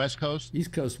Coast, West Coast.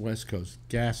 East Coast, West Coast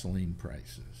gasoline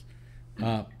prices.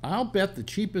 I'll bet the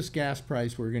cheapest gas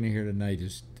price we're going to hear tonight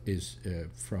is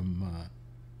from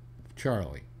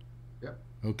Charlie. Yep.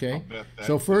 Okay.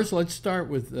 So first, let's start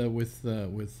with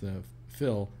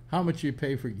Phil. How much do you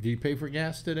pay for? Do you pay for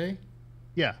gas today?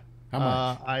 Yeah. How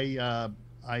much?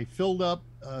 I filled up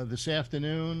this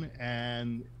afternoon,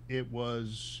 and it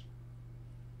was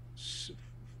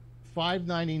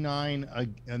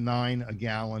 $5.99 a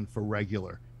gallon for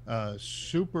regular.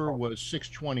 Super was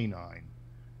 $6.29,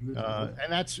 and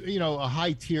that's, you know, a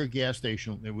high tier gas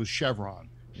station. It was Chevron.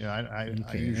 Yeah, I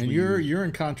usually and you're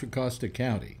in Contra Costa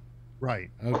County, right?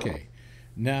 Okay.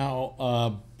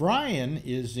 Now, Brian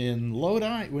is in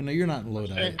Lodi. Well, no, you're not in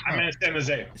Lodi. I'm in San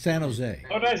Jose. San Jose.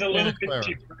 Lodi's a little bit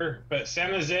cheaper, but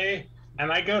San Jose,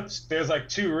 and I go, there's like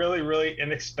two really, really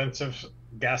inexpensive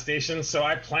gas stations. So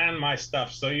I plan my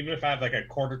stuff. So even if I have like a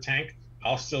quarter tank,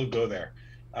 I'll still go there.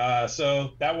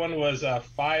 So that one was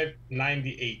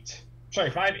 $5.98. Sorry,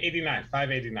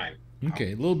 $5.89.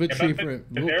 Okay, a little bit cheaper.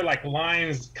 But there are like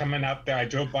lines coming up there. I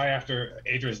drove by after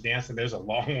Adra's dance, and there's a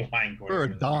long line going. For a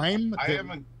dime? I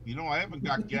haven't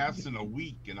got gas in a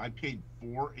week, and I paid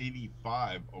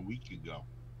 $4.85 a week ago.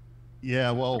 Yeah,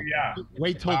 well,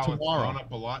 wait till tomorrow. It's gone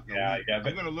up a lot. Yeah.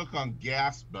 I'm gonna look on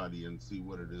Gas Buddy and see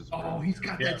what it is. Oh, he's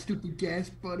got that stupid Gas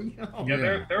Buddy. Oh.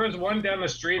 Yeah, there was one down the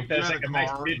street that's like a nice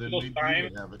digital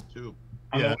sign have it too.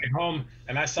 on the way home,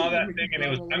 and I saw that thing, and it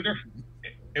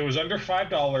was under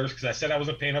 $5 because I said I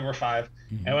wasn't paying over $5.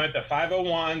 Mm-hmm. It went to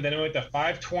 $5.01, then it went to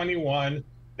 $5.21,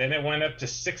 then it went up to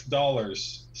 $6,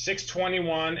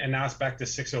 $6.21, and now it's back to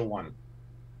 $6.01.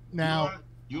 Now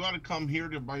you ought to come here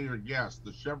to buy your gas.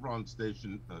 The Chevron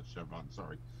station,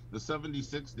 the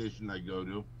 76 station I go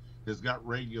to has got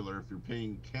regular if you're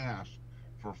paying cash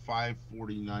for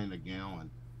 $5.49 a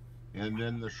gallon, and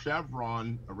then the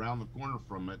Chevron around the corner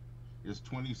from it is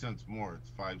 20 cents more.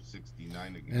 It's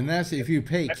 $5.69 again. And that's if you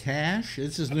pay cash.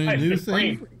 This is the new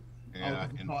thing. Yeah,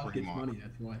 in Fremont. Money,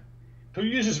 that's why. Who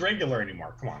uses regular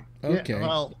anymore? Come on. Okay. Yeah,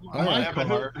 well, all right.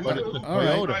 car, but it's a All right.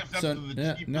 Toyota. Drives up So, to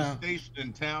the cheapest station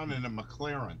in town in a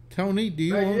McLaren. Tony, do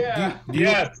you?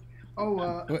 Yes.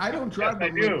 Oh, I don't drive, Yes,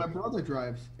 I but do. my brother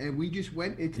drives, and we just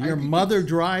went. Your mother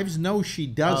drives? No, she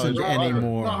doesn't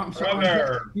anymore. No, I'm sorry.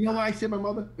 Brother. You know why I said my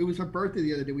mother? It was her birthday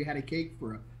the other day. We had a cake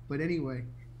for her. But anyway.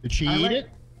 Did she eat it?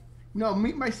 No,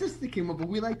 my sister came up, but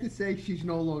we like to say she's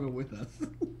no longer with us.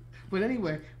 But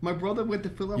anyway, my brother went to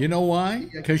fill up. You know why?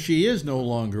 Because she is no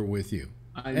longer with you.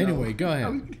 I know. Anyway, go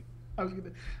ahead.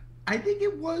 I think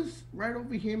it was right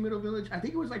over here, Middle Village. I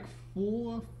think it was like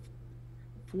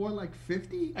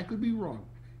 $4.50. I could be wrong.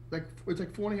 It's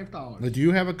like $4.50. Do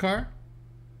you have a car?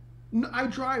 No, I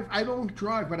drive. I don't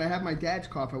drive, but I have my dad's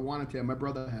car if I wanted to. My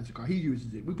brother has a car. He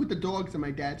uses it. We put the dogs in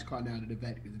my dad's car now to the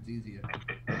vet because it's easier.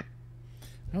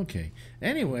 Okay.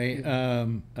 Anyway,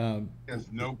 Has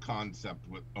no concept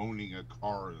what owning a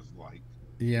car is like.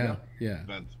 yeah.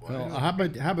 That's why. Well,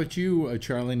 how about you,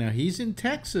 Charlie? Now he's in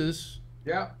Texas.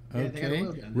 Yeah. Okay.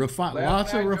 Last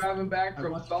Lots of night driving back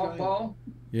from softball,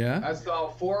 Yeah. I saw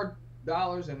 4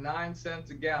 $5.09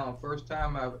 a gallon. First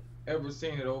time I've ever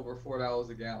seen it over $4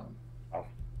 a gallon. Oh.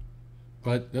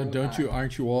 But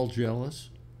aren't you all jealous?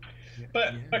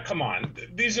 But come on,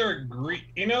 these are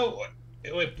you know,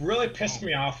 it really pissed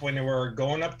me off when they were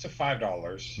going up to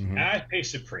 $5, and I pay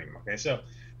Supreme. Okay, so,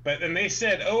 and they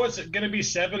said, oh, it's going to be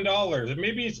 $7, and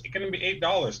maybe it's going to be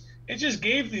 $8. It just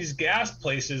gave these gas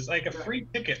places like a free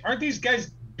ticket. Aren't these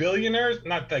guys billionaires?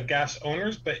 Not the gas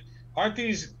owners, but aren't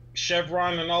these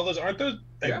Chevron and all those? Aren't those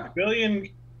like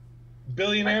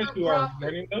billionaires who are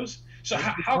running those? So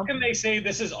how can they say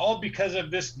this is all because of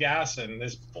this gas and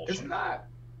this bullshit? It's not.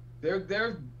 They're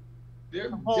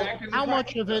jacking how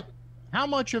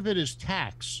much of it is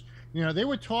tax? You know, they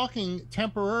were talking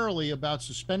temporarily about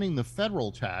suspending the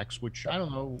federal tax, which I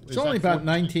don't know. It's only about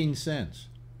 19 cents.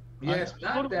 Yeah, it's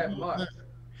not that much.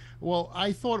 Well,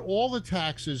 I thought all the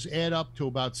taxes add up to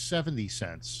about 70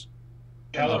 cents.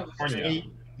 California.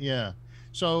 Yeah.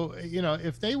 So, you know,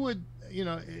 if they would, you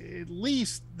know, at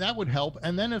least that would help.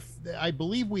 And then I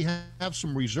believe we have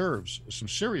some reserves, some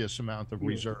serious amount of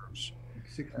reserves.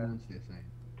 6 months, they're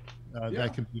saying.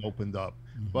 That can be opened up.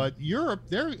 But Europe,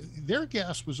 their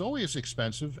gas was always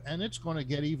expensive, and it's going to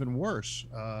get even worse.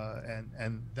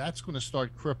 And that's going to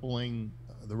start crippling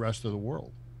the rest of the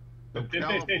world. So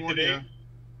California,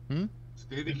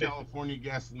 state of California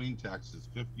gasoline tax is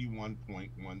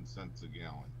 51.1 cents a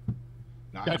gallon.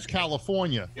 That's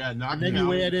California. Yeah, not and then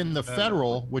you add in the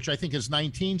federal, which I think is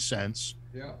 19 cents.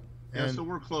 Yeah. Yeah, so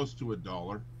we're close to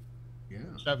 $1. Yeah.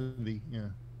 70. Yeah.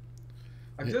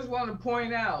 I just want to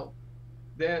point out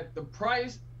that the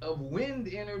price of wind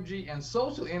energy and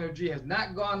social energy has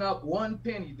not gone up 1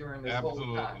 penny during this whole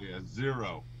time. Absolutely,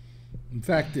 zero. In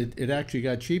fact, it actually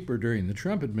got cheaper during the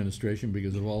Trump administration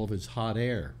because of all of his hot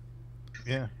air.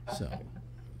 Yeah. So,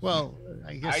 well,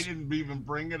 I guess I didn't even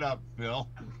bring it up, Phil.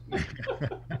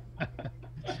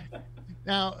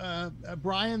 Now,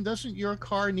 Brian, doesn't your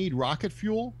car need rocket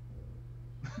fuel?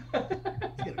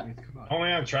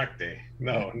 Only on track day.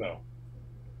 No,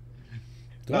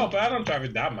 but I don't drive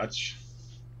it that much.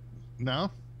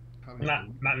 No, not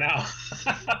now.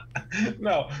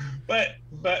 No, but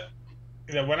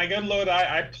you know, when I go to Lodi,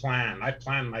 I plan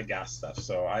my gas stuff.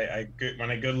 So when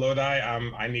I go to Lodi,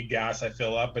 I need gas. I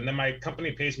fill up, and then my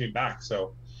company pays me back.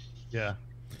 So yeah,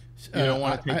 you don't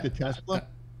want to take the Tesla.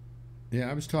 Yeah,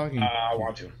 I was talking. I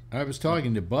want to. I was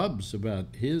talking to Bubs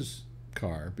about his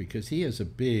car because he has a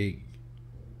big.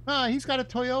 He's got a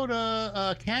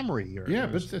Toyota Camry.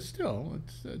 But still,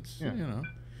 it's you know,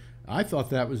 I thought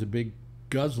that was a big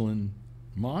guzzling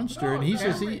monster, and he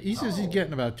says he's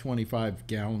getting about 25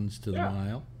 gallons to the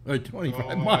mile, or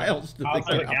 25 miles to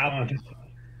the gallon.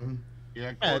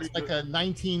 Yeah, it's like a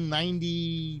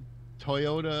 1990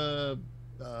 Toyota.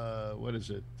 What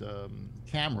is it?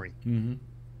 Camry. Mm-hmm.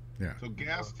 Yeah. So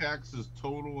gas taxes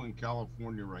total in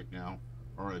California right now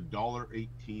are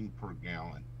 $1.18 per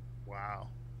gallon. Wow.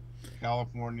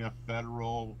 California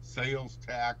federal sales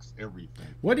tax, everything.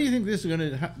 What do you think this is going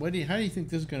to? How do you think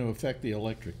this is going to affect the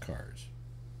electric cars?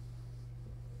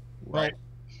 Well,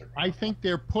 I think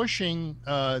they're pushing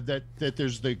that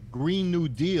there's the Green New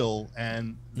Deal,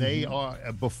 and they are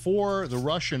before the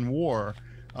Russian war.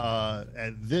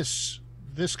 And this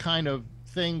kind of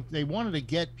thing, they wanted to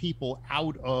get people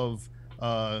out of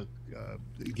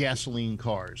gasoline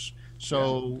cars,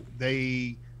 so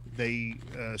they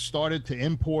started to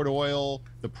import oil.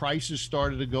 The prices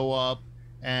started to go up,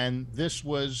 and this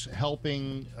was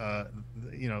helping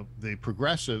you know, the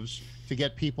progressives to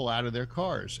get people out of their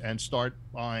cars and start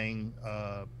buying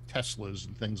Teslas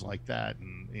and things like that,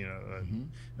 and you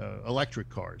know, electric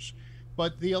cars.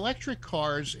 But the electric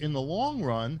cars in the long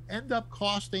run end up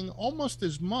costing almost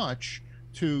as much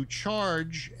to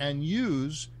charge and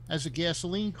use as a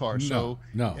gasoline car. No.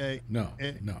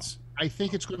 I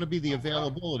think it's going to be the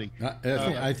availability.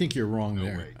 I think you're wrong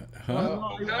there.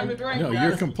 No,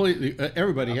 you're completely.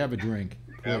 Everybody have a drink.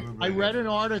 I read an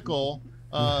article,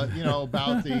 you know,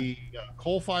 about the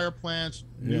coal-fired plants,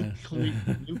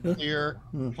 nuclear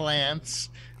plants,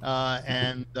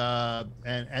 and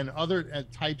other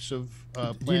types of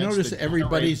plants. Do you notice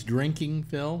everybody's drinking,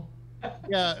 Phil?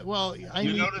 Yeah. Well,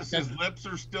 you notice his lips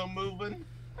are still moving.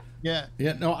 Yeah.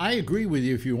 Yeah. No, I agree with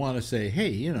you. If you want to say, hey,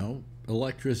 you know,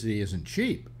 electricity isn't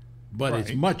cheap, but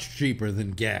it's much cheaper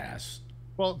than gas.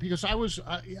 Well, because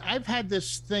I've had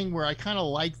this thing where I kind of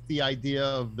like the idea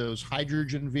of those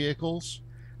hydrogen vehicles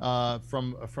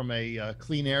from a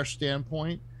clean air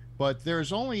standpoint, but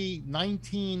there's only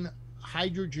 19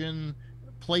 hydrogen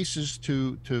places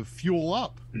to fuel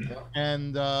up,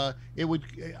 and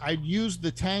I'd use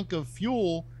the tank of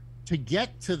fuel to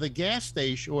get to the gas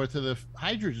station or to the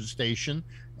hydrogen station,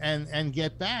 and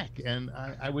get back. And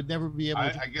I would never be able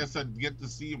to. I guess I'd get to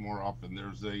see you more often.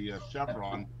 There's a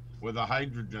Chevron with a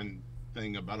hydrogen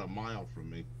thing about a mile from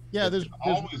me. Yeah, there's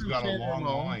always got a long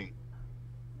line.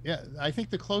 Yeah, I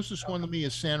think the closest one to me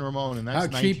is San Ramon, and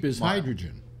that's how cheap is miles.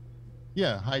 hydrogen?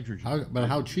 Yeah, hydrogen. But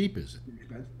how cheap is it?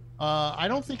 I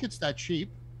don't think it's that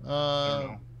cheap.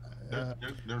 They're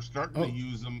starting to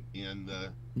use them in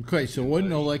the. Okay, so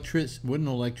wouldn't electric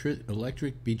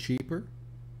be cheaper?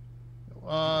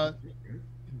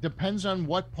 Depends on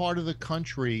what part of the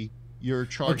country you're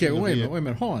charging. Okay, wait a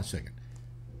minute. Hold on a second.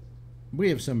 We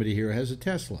have somebody here who has a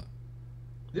Tesla.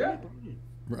 Yeah.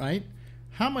 Right?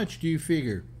 How much do you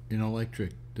figure in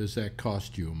electric does that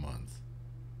cost you a month?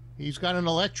 He's got an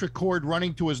electric cord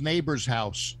running to his neighbor's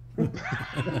house.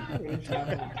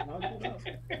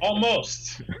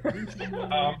 Almost.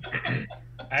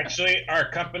 Actually, our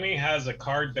company has a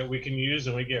card that we can use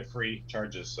and we get free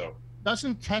charges. So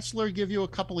doesn't Tesla give you a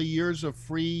couple of years of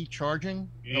free charging?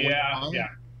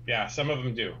 Yeah. Some of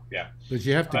them do. Yeah. But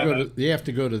you have to go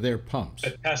to go to their pumps.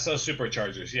 The Tesla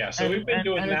superchargers. Yeah. So we've been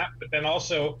doing that, but then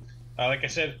also, like I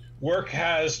said, work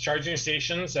has charging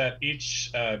stations at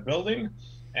each building.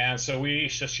 And so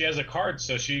she has a card,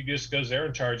 so she just goes there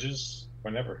and charges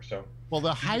whenever. So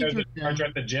the hydrogen charger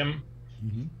at the gym.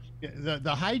 Mm-hmm.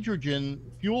 The hydrogen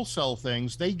fuel cell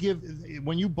things, they give,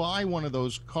 when you buy one of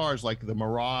those cars like the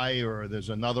Mirai, or there's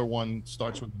another one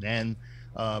starts with an N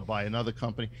by another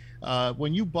company.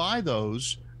 When you buy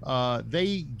those,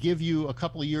 they give you a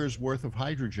couple of years worth of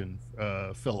hydrogen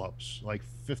fill-ups, like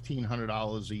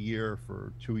 $1,500 a year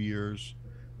for 2 years.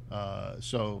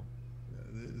 So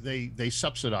they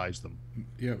subsidize them.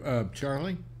 Yeah,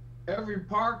 Charlie? Every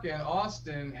park in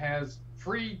Austin has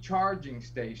free charging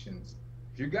stations.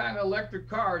 If you got an electric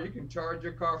car, you can charge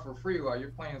your car for free while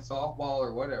you're playing softball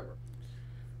or whatever.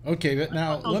 Okay, but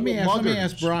now let me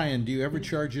ask Brian, do you ever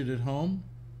charge it at home?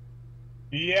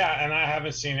 Yeah, and I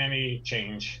haven't seen any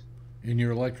change in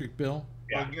your electric bill.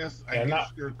 Yeah. I guess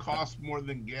your cost more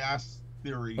than gas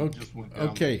theory just went down.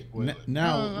 Okay,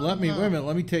 now let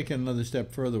me take it another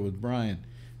step further with Brian.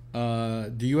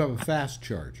 Do you have a fast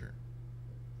charger?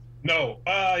 No.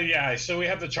 Yeah. So we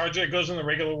have the charger. It goes in the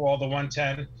regular wall, the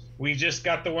 110. We just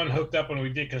got the one hooked up when we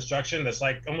did construction. That's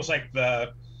like almost like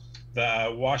the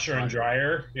washer and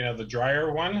dryer, the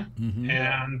dryer one. Mm-hmm.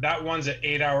 And that one's an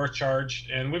 8-hour charge,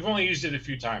 and we've only used it a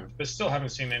few times, but still haven't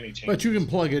seen any change. But you can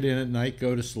plug it in at night,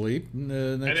 go to sleep, and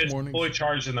the next morning. And it's fully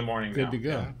charged in the morning. Good to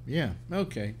go. Yeah.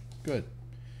 Okay. Good.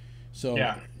 So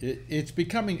it's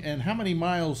becoming. And how many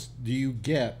miles do you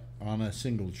get on a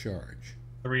single charge?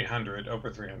 300,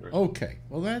 over 300. Okay.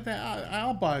 Well,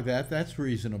 I'll buy that. That's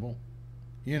reasonable.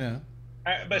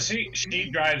 But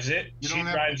she drives it. And she's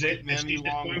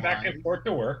just going back and forth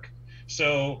to work.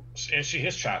 So, and she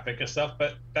hits traffic and stuff.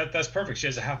 But that's perfect. She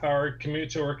has a half-hour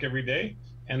commute to work every day,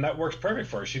 and that works perfect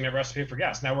for her. She never has to pay for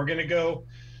gas. Now we're gonna go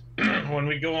when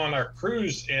we go on our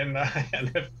cruise in a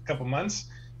couple months.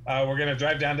 We're gonna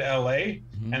drive down to LA,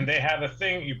 and they have a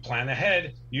thing. You plan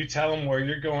ahead. You tell them where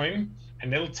you're going,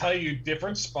 and it'll tell you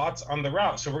different spots on the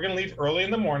route. So we're gonna leave early in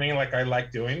the morning, like I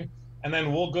like doing. And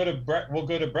then we'll go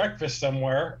to breakfast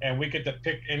somewhere, and we get to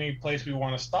pick any place we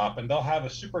want to stop, and they'll have a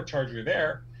supercharger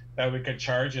there that we could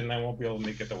charge, and then we'll be able to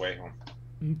make it the way home.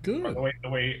 Good. Or the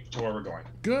way to where we're going.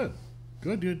 Good.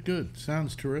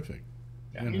 Sounds terrific.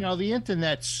 Yeah. The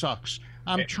internet sucks.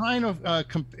 I'm trying to.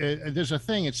 There's a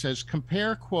thing. It says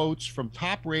compare quotes from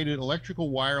top-rated electrical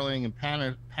wiring and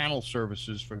panel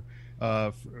services for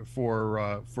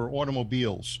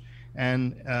automobiles.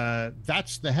 And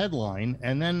that's the headline.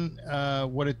 And then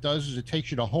what it does is it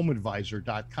takes you to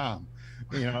homeadvisor.com.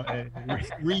 It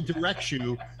redirects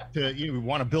you to, you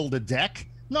want to build a deck?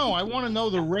 No, I want to know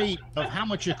the rate of how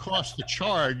much it costs to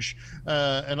charge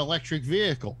an electric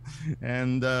vehicle.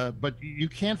 And but you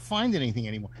can't find anything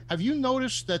anymore. Have you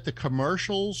noticed that the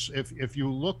commercials, if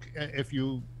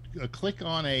you click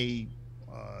on a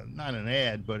not an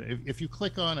ad, but if you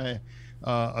click on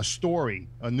a story,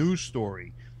 a news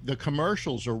story, the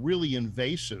commercials are really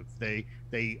invasive. They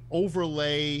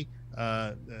overlay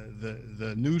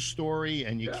the news story,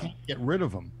 and you can't get rid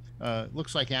of them.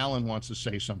 Looks like Alan wants to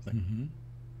say something. Mm-hmm.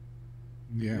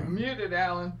 Yeah. You're muted,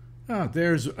 Alan. Oh,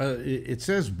 there's it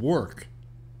says work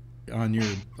on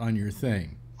your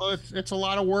thing. Well, it's a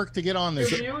lot of work to get on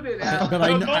this. You're muted,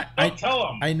 Alan. But don't tell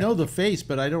him. I know the face,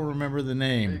 but I don't remember the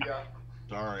name.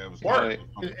 Sorry, I was.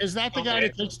 Is that the guy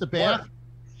that takes the bath?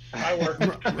 I work.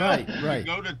 Right.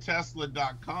 Go to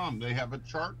Tesla.com. They have a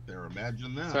chart there.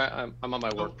 Imagine that. Sorry, I'm on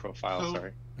my work profile.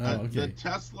 Sorry. The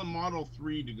Tesla Model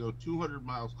 3 to go 200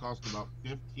 miles costs about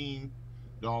 $15,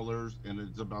 and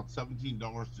it's about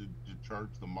 $17 to charge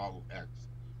the Model X.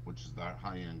 which is that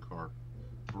high-end car.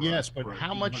 Yes, but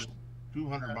how much?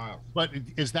 200 miles. But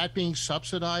is that being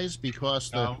subsidized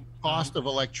because the cost of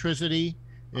electricity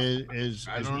is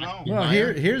I don't know. Well,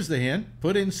 here's the hint: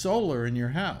 put in solar in your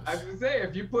house. I was gonna say,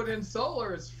 if you put in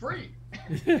solar, it's free. Or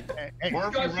if you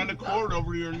run a cord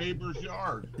over your neighbor's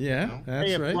yard. Yeah, you know? that's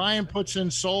Hey, if right. Brian puts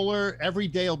in solar, every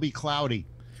day will be cloudy.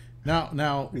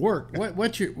 Now, work.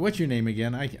 What's your name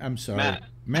again? I'm sorry,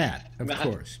 Matt. Of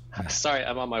course. Matt. Sorry,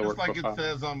 I'm on my Just work like profile. it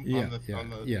says on the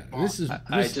Yeah. box.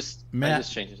 I just Matt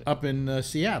changed it. up in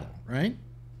Seattle, right?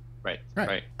 Right.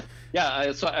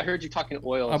 Yeah. So I heard you talking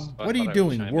oil. So what are you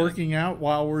doing? Working out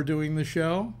while we're doing the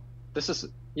show? This is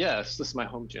my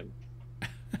home gym.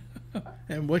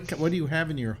 And what do you have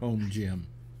in your home gym?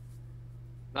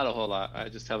 Not a whole lot. I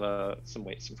just have some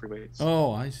free weights.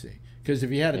 Oh, I see. Because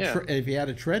if you had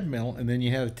a treadmill and then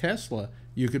you had a Tesla,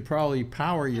 you could probably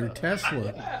power your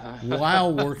Tesla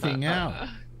while working out.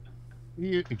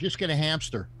 You just get a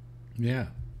hamster. Yeah.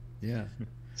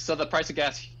 So the price of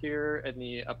gas here in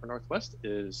the upper northwest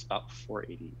is about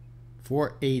 $4.80.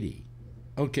 $4.80.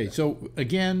 Okay. So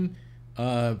again,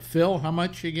 Phil, how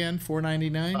much again?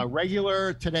 $4.99.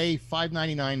 Regular today,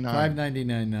 $5.99.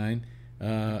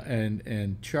 $5.99.9.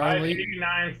 And Charlie.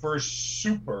 $5.89 for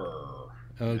super.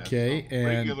 Okay, so and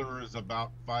regular is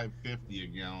about $5.50 a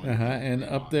gallon. And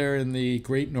up there in the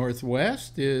Great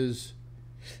Northwest is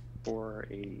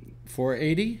 $4.80.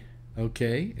 $4.80.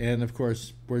 Okay, and of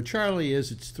course where Charlie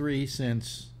is, it's 3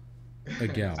 cents a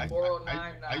gallon.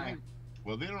 $4.99.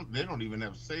 Well, they don't even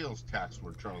have sales tax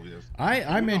where Charlie is.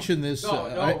 I mentioned this.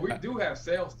 No, we do have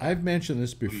sales tax. I've mentioned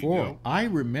this before. I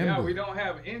remember. Yeah, we don't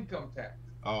have income tax.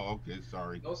 Oh, okay,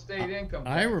 sorry. No state income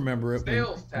tax. I remember it.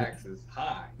 Sales tax is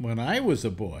high. When I was a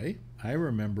boy, I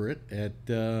remember it at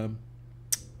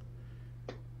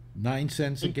 9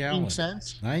 cents a gallon.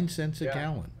 9 cents a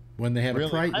gallon. When they had a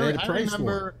price, they had a price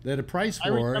war. They had a price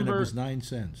war, and it was 9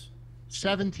 cents.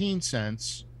 17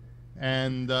 cents.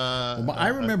 And I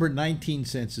remember 19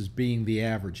 cents as being the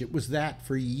average. It was that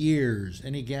for years.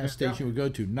 Any gas station would go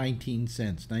to 19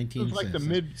 cents. 19 cents. It was like the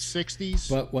mid 60s.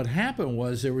 But what happened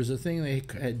was there was a thing they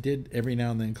did every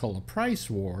now and then called a price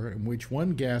war, in which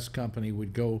one gas company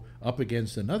would go up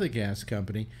against another gas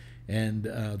company, and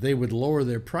they would lower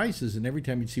their prices. And every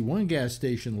time you'd see one gas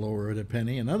station lower it a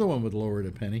penny, another one would lower it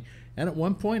a penny. And at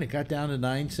one point, it got down to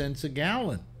 9 cents a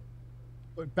gallon.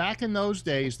 But back in those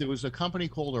days, there was a company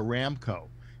called Aramco,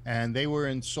 and they were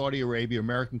in Saudi Arabia,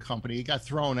 American company. It got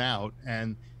thrown out,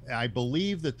 and I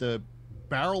believe that the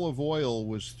barrel of oil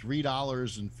was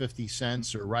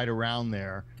 $3.50 or right around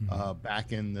there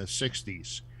back in the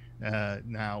 60s.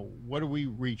 Now, what are we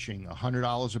reaching?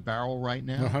 $100 a barrel right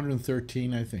now?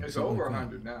 113, I think. It's over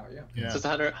 100 now, yeah. So it's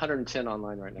 110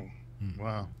 online right now.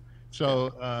 Wow.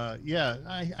 So, I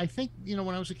think,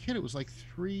 when I was a kid, it was like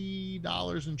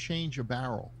 $3 and change a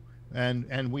barrel.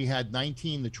 And we had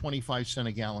 19 to 25 cent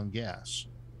a gallon gas.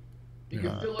 You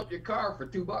can fill up your car for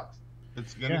 $2.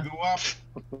 It's going to go up.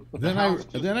 Then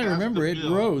I remember it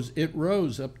rose. It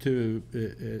rose up to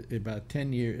about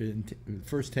 10 years. In the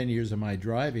first 10 years of my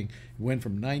driving, it went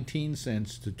from 19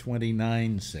 cents to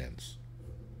 29 cents.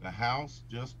 The House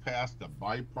just passed a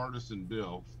bipartisan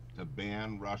bill to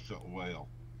ban Russia oil.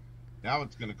 Now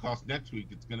it's going to cost next week.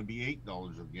 It's going to be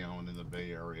 $8 a gallon in the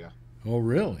Bay Area. Oh,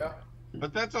 really? Yeah.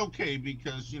 But that's okay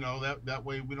because that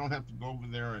way we don't have to go over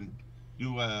there and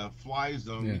do a fly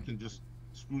zone. Yeah. We can just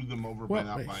screw them over by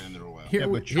not buying their oil.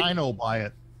 But China will buy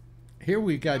it. Here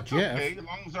we've got Jeff. Okay, as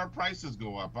long as our prices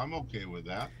go up, I'm okay with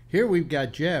that. Here we've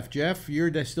got Jeff. Jeff,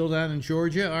 you're still down in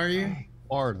Georgia, are you?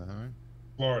 Florida, huh?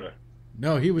 Florida.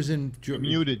 No, he was in. You're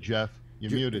muted, Jeff.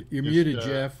 You're muted. You're Just, muted,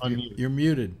 Jeff. Unmute. You're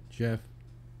muted, Jeff.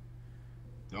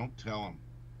 Don't tell him.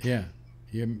 Yeah.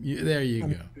 There you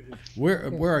go.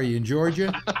 Where are you, in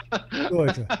Georgia?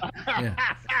 Georgia. Yeah.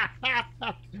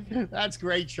 That's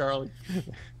great, Charlie.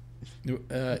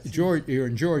 Georgia, you're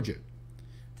in Georgia.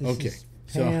 This Okay. is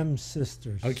Pam's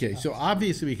sister's. Okay, so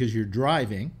obviously because you're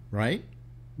driving, right?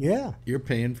 Yeah, You're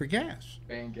paying for gas.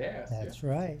 Paying gas. that's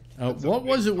right. What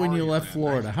was it when you left man.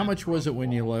 Florida? Nice How much was it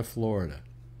when you left Florida?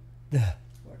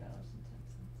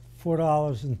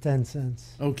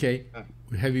 $4.10. Okay.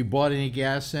 Have you bought any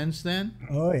gas since then?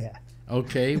 Oh yeah.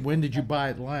 Okay. When did you buy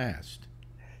it last?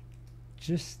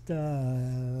 Just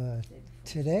today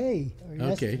or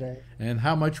yesterday. And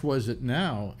how much was it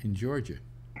now in Georgia?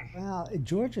 Well, in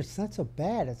Georgia, it's not so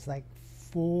bad. It's like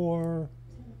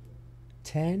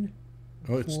 $4.10.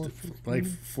 Oh, it's like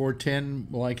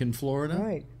 $4.10, like in Florida.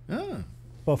 Right. Oh.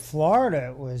 But Florida,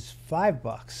 it was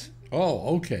 $5.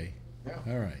 Oh, okay. Yeah.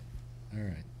 All right. All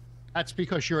right. That's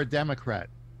because you're a Democrat.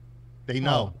 They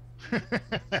know.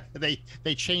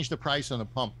 They changed the price on the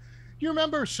pump. Do you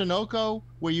remember Sunoco,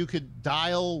 where you could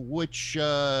dial which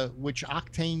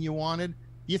octane you wanted?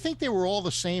 Do you think they were all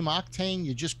the same octane?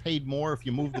 You just paid more if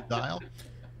you moved the dial?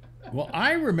 Well,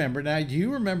 I remember. Now, do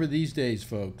you remember these days,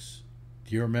 folks?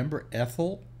 Do you remember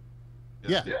ethyl?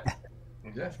 Yeah.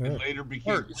 It later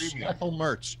became premium. Ethel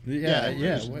Mertz. Yeah.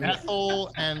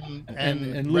 Ethel and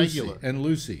Lucy, regular. and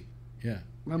Lucy. Yeah.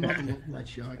 My mother loved that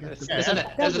show. I got the Isn't it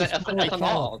ethanol?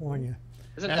 California.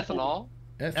 Isn't it ethanol?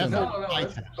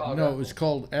 Ethanol. No, it was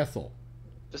called ethyl.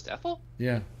 Just ethyl?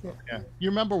 Yeah. Yeah. You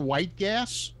remember white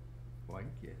gas? White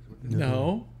gas.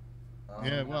 No.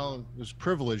 Yeah, well, it was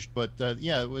privileged, but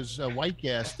yeah, it was white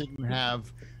gas didn't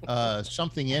have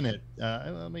something in it.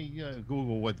 Let me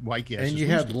Google what white gas is. And you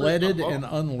had leaded and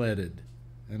unleaded,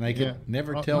 and I could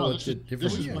never tell what the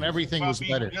difference. This is when everything was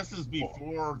leaded. This is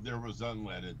before there was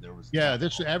unleaded. There was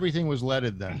everything was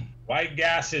leaded then. White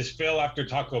gas is Phil after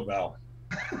Taco Bell.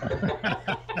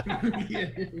 Yeah.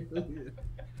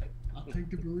 I'll take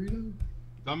the burrito.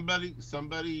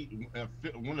 Somebody,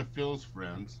 one of Phil's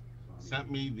friends,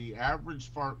 sent me the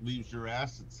average fart leaves your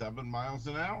ass at 7 miles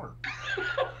an hour.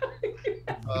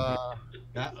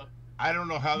 I don't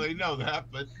know how they know that,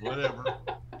 but whatever.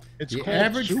 The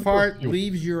average fart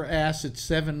leaves your ass at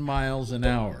 7 miles an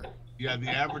hour. Yeah, the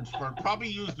average fart probably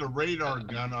used a radar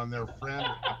gun on their friend.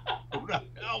 Who the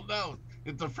hell knows?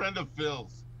 It's a friend of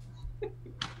Phil's.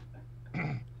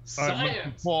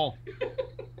 Science. Paul.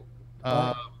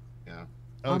 Yeah.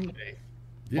 Okay.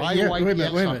 Wait a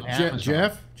minute.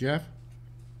 Jeff?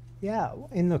 Yeah,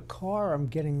 in the car, I'm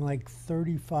getting like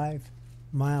 35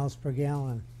 miles per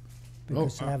gallon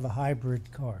because I have a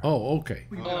hybrid car. Oh, okay.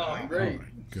 Oh, great.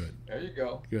 Right, good. There you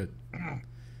go. Good.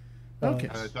 Okay.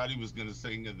 I thought he was going to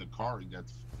say in the car he got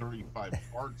 35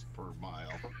 parts per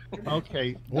mile.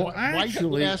 Okay. Well,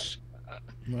 actually,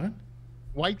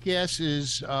 white gas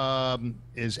is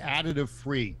additive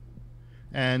free,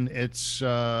 and it's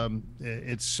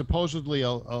supposedly a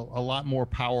lot more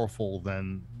powerful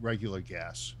than regular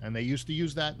gas. And they used to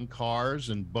use that in cars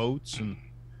and boats and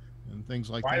things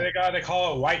like that. Why they gotta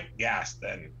call it white gas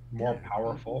then? More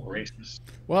powerful, racist.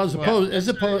 Well, as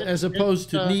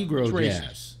opposed to Negro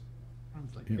gas.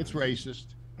 It's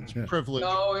racist. It's privileged.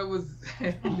 No, it was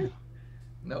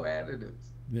no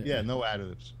additives. Yeah, no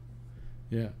additives.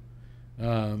 Yeah.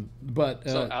 But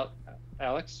so,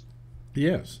 Alex?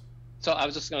 Yes. So I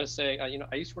was just going to say,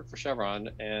 I used to work for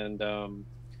Chevron, and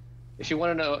if you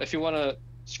want to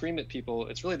scream at people,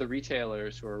 it's really the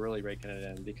retailers who are really raking it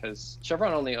in, because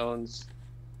Chevron only owns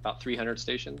about 300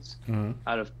 stations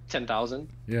out of 10,000.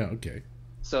 Yeah. Okay.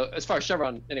 So as far as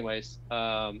Chevron, anyways,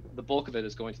 the bulk of it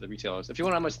is going to the retailers. If you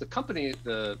want to know how much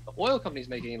the oil company's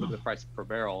making, look at the price per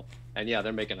barrel, and yeah,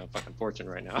 they're making a fucking fortune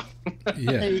right now.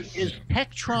 Yeah. Hey, is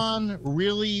Petron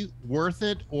really worth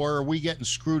it, or are we getting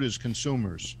screwed as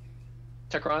consumers?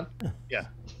 Techron? Yeah.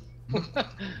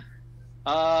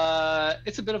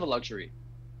 It's a bit of a luxury.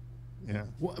 Yeah.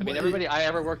 I mean, everybody I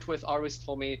ever worked with always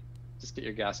told me, just get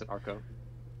your gas at Arco.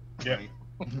 Yeah.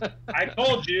 I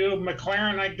told you,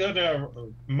 McLaren, I go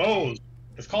to Moe's.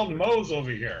 It's called Moe's over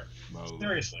here. Moe's.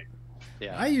 Seriously.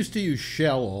 Yeah. I used to use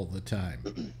Shell all the time.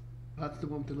 That's the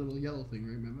one with the little yellow thing,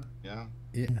 remember? Yeah.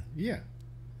 Yeah.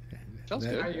 Sounds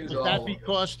good. Is that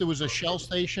because there was a Shell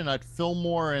station at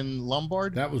Fillmore and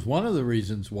Lombard? That was one of the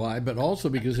reasons why, but also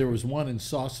because there was one in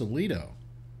Sausalito.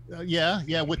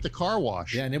 Yeah, with the car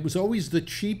wash. Yeah, and it was always the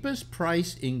cheapest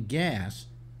price in gas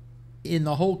in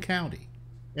the whole county.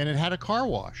 And it had a car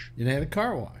wash. It had a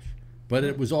car wash. But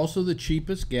it was also the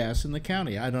cheapest gas in the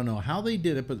county. I don't know how they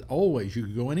did it, but always you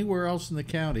could go anywhere else in the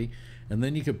county, and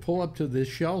then you could pull up to this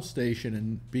Shell station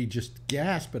and be just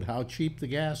gasped at how cheap the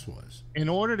gas was. In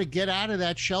order to get out of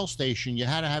that Shell station, you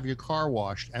had to have your car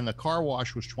washed, and the car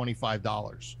wash was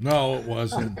 $25. No, it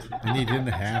wasn't. And he didn't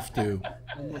have to.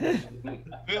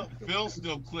 Phil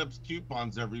still clips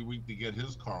coupons every week to get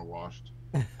his car washed.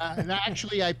 And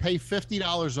actually, I pay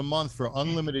 $50 a month for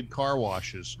unlimited car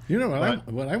washes. You know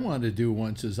what I wanted to do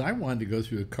once is I wanted to go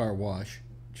through a car wash,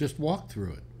 just walk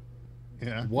through it.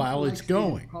 Yeah. While it's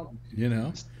going, you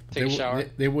know, Take a shower.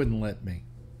 They wouldn't let me.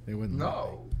 They wouldn't.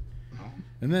 No. Let me.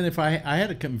 And then if I had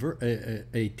to convert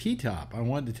a T-top, I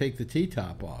wanted to take the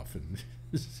T-top off and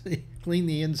clean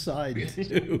the inside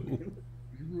too.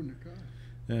 You ruined the car.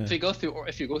 If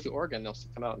you go through Oregon, they'll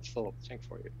come out and fill up the tank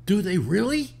for you. Do they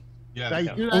really? Yeah.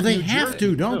 They have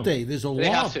to, don't they? There's a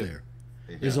law up there.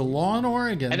 There's a law in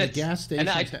Oregon. And the gas stations.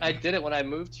 And I did it when I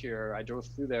moved here. I drove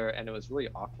through there, and it was really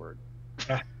awkward.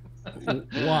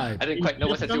 Why? I didn't quite know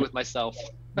what to do with myself.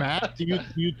 Matt, do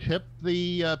you tip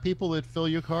the people that fill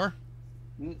your car?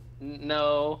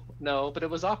 No, but it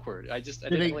was awkward. I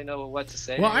didn't really know what to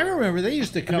say. Well, I remember they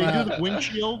used to come They do out. the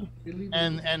windshield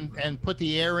and put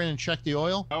the air in and check the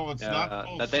oil. No, it's not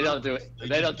full they don't do service. it.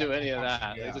 They don't just do any of wash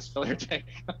that. the They gas. just fill your tank.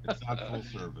 It's not full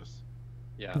service.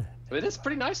 Yeah, but it is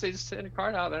pretty nice. They just sit in a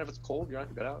car out, and if it's cold, you don't have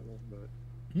to get out. But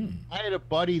I had a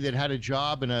buddy that had a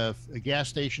job in a gas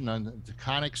station on the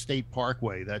Taconic State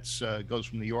Parkway. That's goes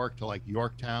from New York to like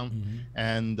Yorktown,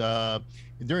 and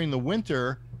during the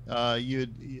winter,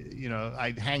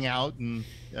 I'd hang out and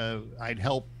I'd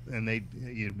help, and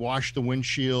you'd wash the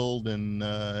windshield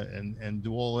and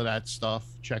do all of that stuff,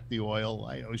 check the oil.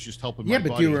 I was just helping. Yeah, my but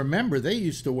buddy. you remember they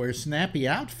used to wear snappy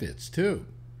outfits too.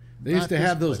 They used to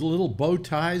have those little bow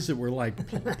ties that were like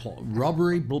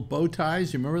rubbery bow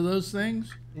ties. You remember those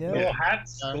things? Yeah. Little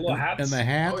hats. And the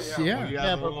hats, Oh,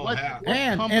 yeah, but what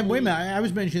And company- wait a minute, I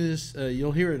was mentioning this.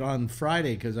 You'll hear it on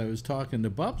Friday because I was talking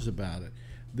to Bubs about it.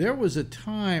 There was a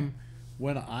time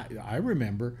when I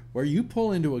remember where you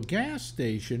pull into a gas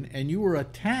station and you were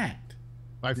attacked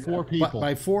by four people.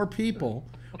 by four people,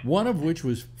 one of which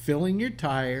was filling your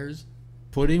tires,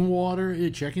 putting water,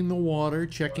 checking the water,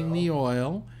 checking the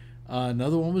oil.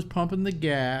 Another one was pumping the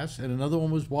gas, and another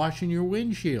one was washing your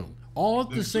windshield, all at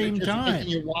the same Just time.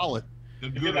 taking your wallet. The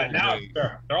You do good that old now. days.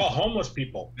 They're all homeless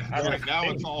people. Right now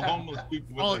it's all homeless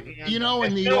people with Oh, their hands you know, out.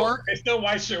 in New Still- York. They still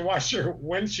wash your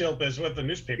windshield as with the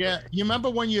newspaper. Yeah, you remember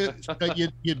when you'd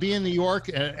be in New York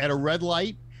at a red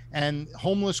light, and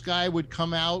homeless guy would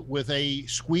come out with a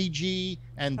squeegee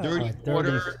and dirty dirty.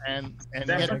 water and And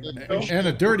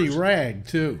a dirty rag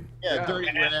too. yeah, dirty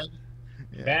rag.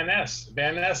 Van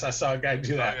Ness, I saw a guy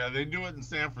do Oh, that. yeah, they do it in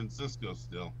San Francisco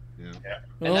still. Yeah.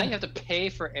 and now you have to pay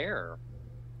for air.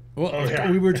 Well, Oh, yeah.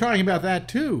 we were talking about that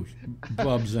too,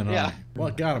 Bubs and Yeah. I.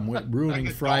 Well, God, I'm ruining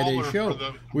Like $1 Friday's for show.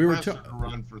 the We were compressor to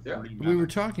run for 30 minutes. we were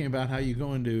talking about how you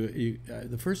go into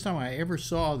the first time I ever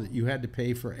saw that you had to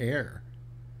pay for air.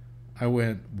 I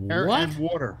went, Air what? and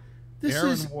water. This Air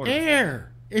is and water.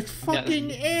 air. It's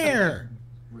fucking air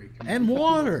and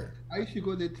water. I used to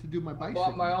go there to do my I bicycle.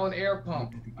 bought my own air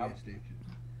pump. At the I gas station.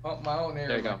 pumped my own air.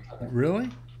 There you go. Really?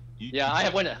 Yeah, I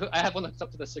have one. I have one hooked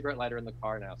up to the cigarette lighter in the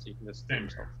car now, so you can just.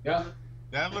 Yeah.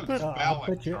 That looks But- phallic,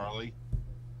 but you- Charlie.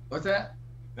 What's that?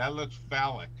 That looks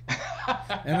phallic.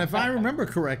 And if I remember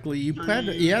correctly, you Sure had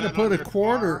you to, use you had to that put on a your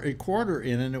quarter car? a quarter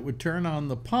in, and it would turn on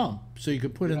the pump, so you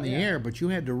could put in the air. But you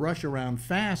had to rush around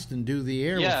fast and do the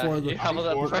air Yeah, before the. you have all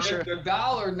that Order. pressure. It's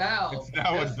 $1 now. It's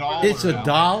now That's $1 for- It's a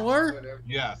dollar?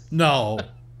 Yes. No.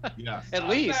 Yes. At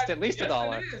least Yes,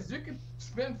 $1. It is. You can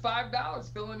spend $5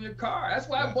 filling your car. That's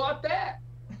why I bought that.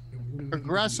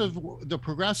 The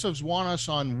progressives want us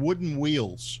on wooden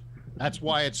wheels. That's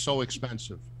why it's so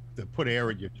expensive to put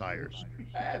air in your tires.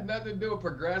 That had nothing to do with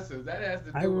progressives. That has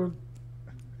to I, do re- with.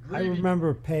 I greedy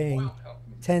remember paying oil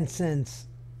companies. 10 cents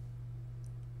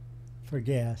for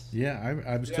gas. Yeah,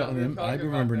 I was Yeah, telling we were him. I talking about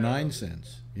remember that 9 earlier.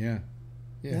 cents. Yeah,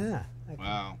 Yeah.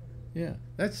 Wow. yeah.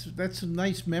 That's some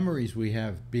nice memories we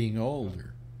have being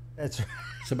older. That's right.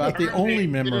 It's about the only Did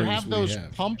it memories have we those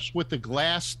have. pumps with the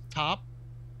glass top?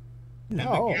 And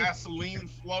No. the gasoline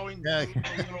flowing Yeah. through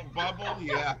the little bubble.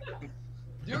 Yeah.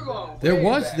 You're going. There way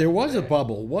was back, there was a man.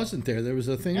 bubble, wasn't there? There was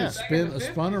a thing that Back in the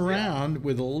spun 50s, around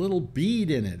with a little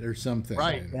bead in it or something.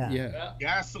 Right. Yeah. Yeah.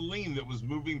 Gasoline that was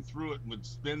moving through it would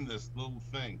spin this little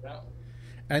thing. Yeah.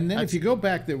 And then if That's- you go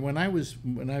back there, when I was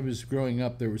growing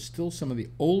up, there was still some of the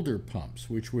older pumps,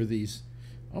 which were these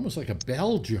almost like a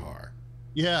bell jar,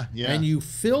 Yeah, yeah. and you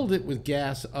filled it with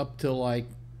gas up to like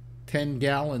 10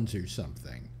 gallons or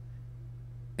something,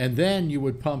 and then you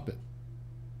would pump it.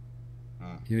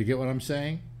 You get what I'm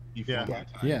saying? Before Yeah. my time.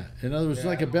 Yeah. In other words, it's Yeah,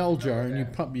 like a I bell remember jar, and you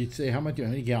that. pump. You'd say how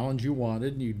many gallons you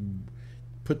wanted, and you'd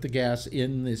put the gas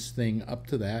in this thing up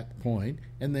to that point,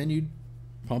 and then you'd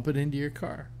pump it into your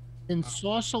car. In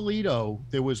Sausalito,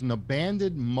 there was an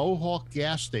abandoned Mohawk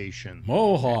gas station.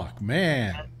 Mohawk,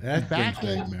 man, that Back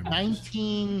brings in back memories.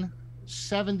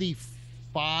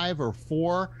 1975 or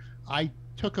 4, I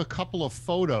took a couple of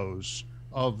photos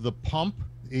of the pump,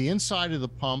 the inside of the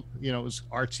pump, you know, it was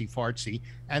artsy fartsy,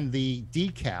 and the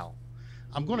decal.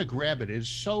 I'm going to grab it. It's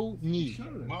so neat.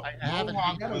 I haven't-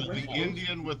 Mohawk you was gotta the wait.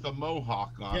 Indian with the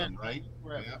mohawk on Yeah. him, right?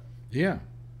 Right. Yeah. Yeah,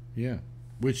 yeah.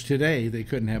 Which today they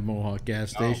couldn't have Mohawk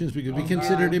gas No. stations because we Oh,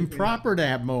 considered no. improper to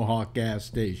have Mohawk gas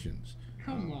stations.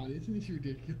 Come on, isn't this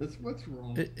ridiculous? What's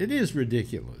wrong? It is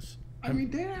ridiculous. I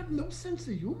mean, they have no sense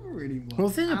of humor anymore. Well,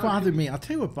 the thing that How bothered can- me, I'll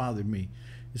tell you what bothered me,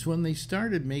 is when they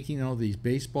started making all these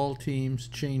baseball teams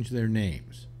change their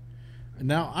names.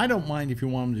 Now, I don't mind if you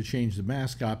want them to change the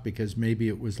mascot because maybe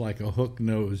it was like a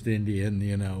hook-nosed Indian,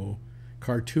 you know,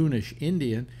 cartoonish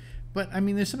Indian. But I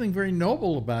mean, there's something very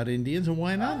noble about Indians, and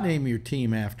why not name your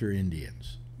team after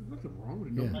Indians? There's nothing wrong with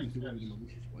it. Nobody's doing it in a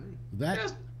malicious way. That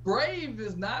Just brave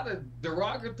is not a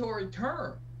derogatory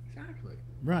term. Exactly.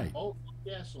 right. Oh,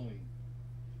 gasoline.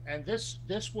 And this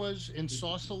was in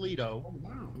Sausalito. Oh,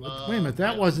 wow. Wait a minute,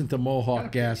 that wasn't the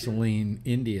Mohawk gasoline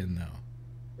Indian,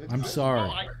 though. I'm sorry.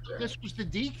 No, this was the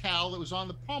decal that was on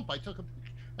the pump. I took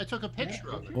a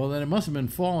picture of it. Well, then it must have been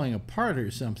falling apart or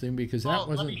something, because that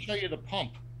wasn't. Let me show you the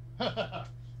pump. You want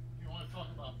to talk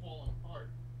about falling apart?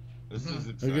 This is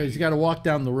exciting. Okay, he's got to walk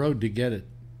down the road to get it.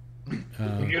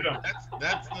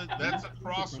 That's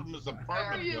across from his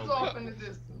apartment There he is building. off in the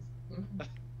distance.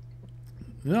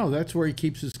 No, that's where he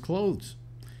keeps his clothes.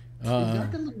 He's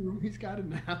got the little room. He's got it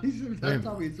now. That's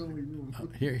probably his only room.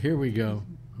 Here we go.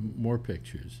 More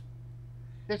pictures.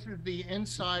 This is the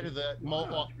inside of the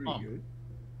Mohawk pump.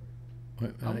 I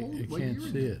What can't year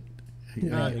is see it?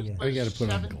 it. I got to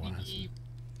put on glasses.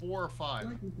 74 or 5.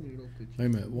 Wait a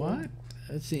minute. What?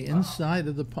 That's the inside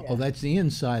of the pump. Oh, that's the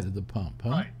inside of the pump, huh?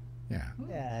 Right. Yeah.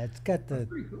 Yeah, it's got the.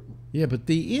 Yeah, but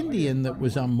the Indian that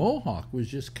was on Mohawk was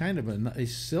just kind of a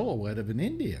nice silhouette of an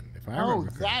Indian, if I Oh,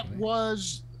 remember that correctly.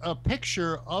 was a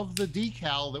picture of the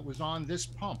decal that was on this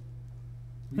pump.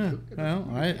 Huh. Well,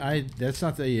 I that's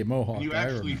not the Mohawk You I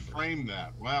actually remember. framed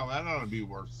that. Wow, that ought to be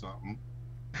worth something.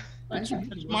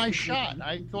 It's my shot.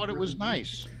 I thought it was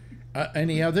nice.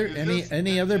 Any other Is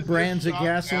this brands of shop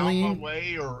gasoline? Alpha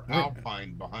Way or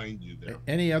Alpine behind you there?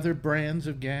 Any other brands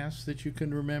of gas that you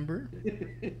can remember?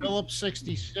 Phillips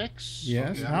 66.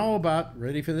 Yes. Yeah. How about,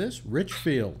 ready for this?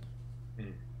 Richfield.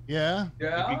 Yeah.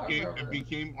 Yeah. It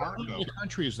became Arco. What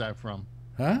country is that from?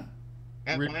 Huh?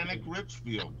 Atlantic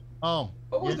Richfield. Oh.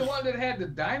 What was the one that had the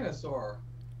dinosaur?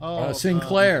 Oh,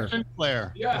 Sinclair.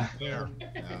 Sinclair. Yeah. There.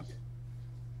 Yes.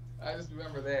 I just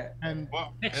remember that. And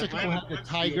Well, Mexico Atlantic had the Richfield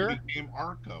Tiger. became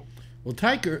Arco. Well,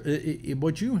 Tiger.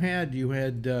 What you had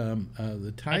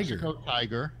the Tiger. Mexico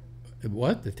Tiger.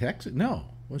 What? The Texas? No,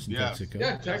 wasn't Yes. Texaco.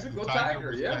 Yeah, Texaco Tiger.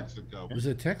 was Yeah. Texaco. Was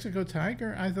it Texaco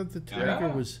Tiger? I thought the Tiger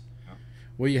Yeah. was.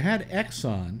 Well, you had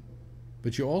Exxon,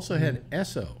 but you also had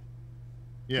Esso.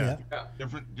 Yeah.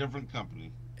 Different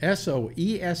company. Esso,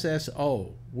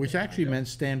 ESSO, which actually meant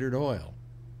Standard Oil.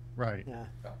 Right. Yeah.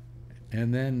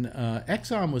 And then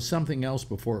Exxon was something else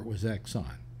before it was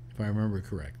Exxon, if I remember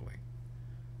correctly.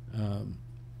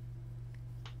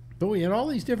 But we had all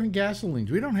these different gasolines.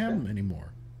 We don't have them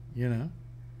anymore, you know.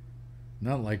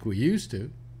 Not like we used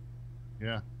to,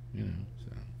 Yeah. you know.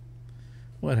 So,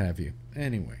 what have you?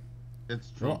 Anyway,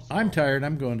 It's true. well, I'm tired.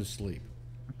 I'm going to sleep.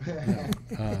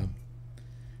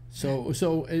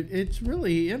 So it's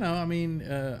really, you know, I mean,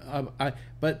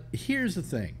 but here's the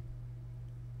thing.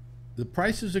 The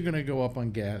prices are going to go up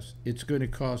on gas. It's going to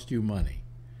cost you money.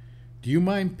 Do you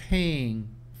mind paying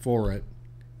for it,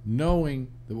 knowing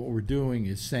that what we're doing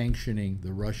is sanctioning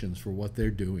the Russians for what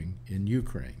they're doing in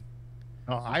Ukraine?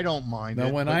 No, I don't mind. Now,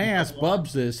 it, when but I you know asked what?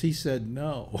 Bubs this, he said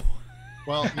no.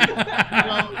 Well,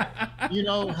 you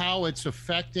know how it's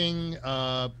affecting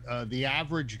the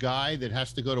average guy that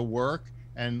has to go to work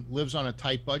and lives on a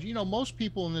tight budget. You know, most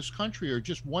people in this country are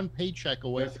just one paycheck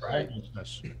away That's from right.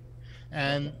 homelessness.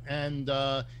 And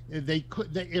they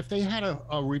could, if they had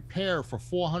a repair for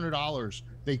 $400,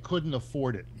 they couldn't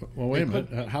afford it. Well, wait a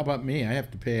minute. How about me? I have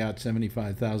to pay out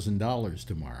 $75,000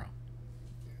 tomorrow.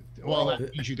 Well,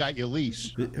 that means you got your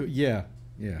lease. Yeah,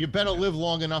 yeah. You better live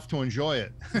long enough to enjoy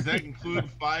it. Does that include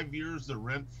 5 years of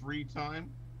rent-free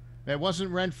time? It wasn't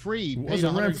rent free. It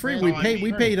wasn't rent free. We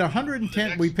paid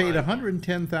 110. We paid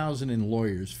 110,000 in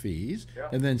lawyers' fees, Yeah.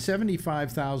 and then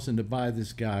 75,000 to buy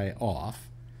this guy off.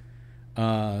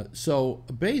 So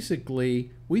basically,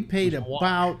 we figured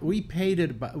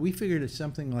it's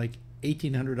something like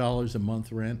 $1,800 a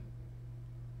month rent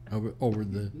over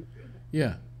the,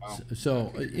 yeah. Wow.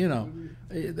 So you know,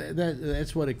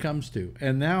 that's what it comes to.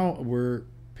 And now we're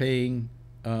paying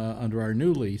under our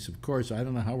new lease. Of course, I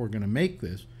don't know how we're going to make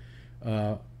this.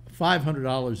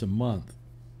 $500 a month.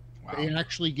 They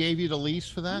actually gave you the lease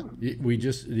for that? We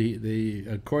just the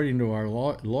according to our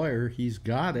lawyer, he's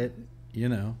got it. You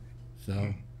know,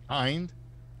 so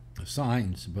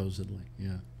signed supposedly.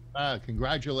 Yeah.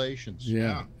 Congratulations.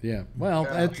 Yeah. Well,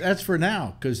 that's for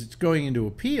now because it's going into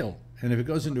appeal, and if it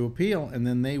goes into appeal and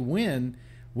then they win,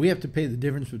 we have to pay the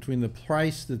difference between the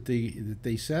price that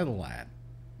they settle at.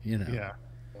 You know. Yeah.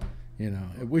 You know,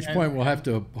 at which point we'll have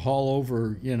to haul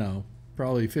over, you know,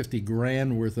 probably 50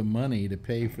 grand worth of money to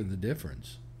pay for the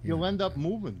difference. You'll end up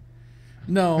moving.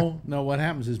 No. What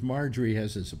happens is Marjorie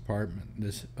has this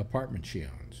apartment she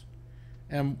owns.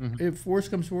 And if worse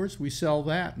comes to worse, we sell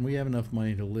that and we have enough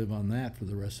money to live on that for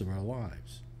the rest of our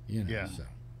lives. You know, Yeah. so.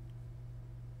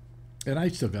 And I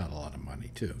still got a lot of money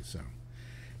too, so,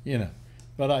 you know.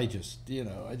 But I just, you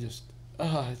know, it's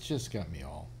just got me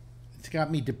it's got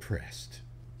me depressed.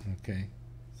 Okay.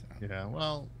 So. Yeah.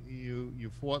 Well,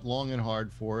 you fought long and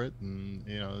hard for it, and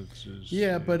you know it's just,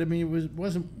 yeah, but I mean,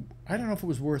 wasn't. I don't know if it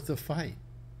was worth the fight.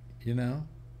 You know.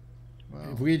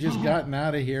 Well, if we had just gotten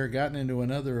out of here, gotten into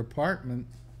another apartment,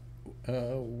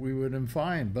 we would have been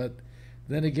fine. But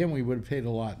then again, we would have paid a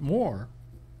lot more.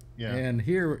 Yeah. And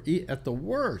here, at the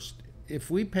worst, if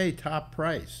we pay top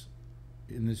price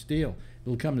in this deal,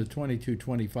 it'll come to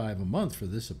 $22.25 a month for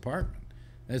this apartment.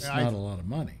 That's not a lot of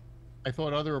money. I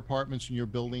thought other apartments in your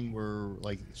building were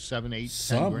like $7, $8,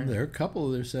 Some, 10 grand. there are a couple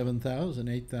of their $7,000,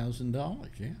 $8,000.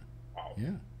 Yeah, yeah,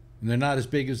 and they're not as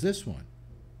big as this one.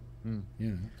 You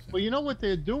know, so. Well, you know what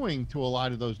they're doing to a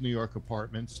lot of those New York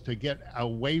apartments to get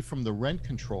away from the rent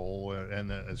control,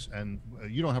 and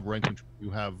you don't have rent control. You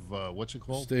have what's it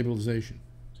called? Stabilization.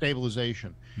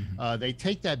 Stabilization. They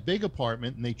take that big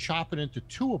apartment and they chop it into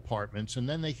 2 apartments, and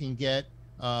then they can get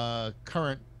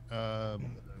current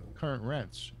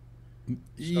rents. So,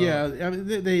 yeah, I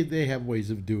mean, they have ways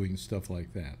of doing stuff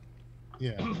like that.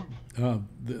 Yeah.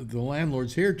 The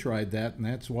landlords here tried that, and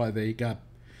that's why they got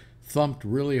thumped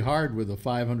really hard with a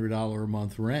 $500 a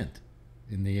month rent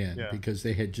in the end, because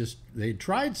they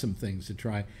tried some things to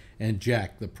try and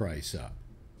jack the price up,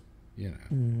 you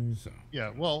know. So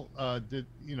yeah, well,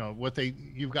 you know what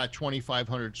you've got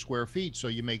 2,500 square feet, so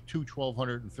you make 2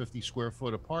 1,250 square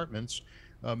foot apartments.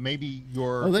 Maybe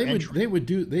your they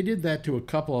did that to a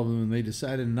couple of them, and they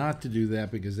decided not to do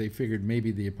that because they figured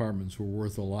maybe the apartments were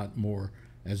worth a lot more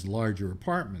as larger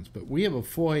apartments. But we have a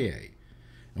foyer.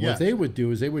 And what they would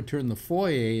do is they would turn the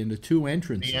foyer into 2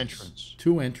 entrances.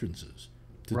 2 entrances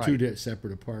to 2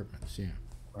 separate apartments. Yeah.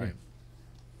 Right.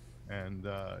 Yeah. And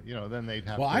you know, then they'd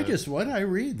have. Well, I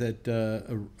read that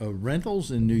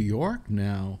rentals in New York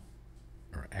now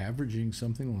are averaging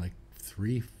something like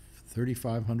 $3,500,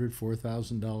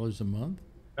 $4,000 a month.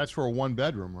 That's for a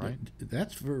 1-bedroom, right?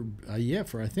 That's for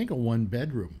for I think a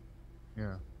 1-bedroom.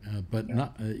 Yeah. But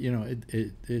not you know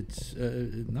it's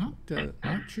not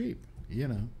cheap. You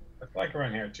know, it's like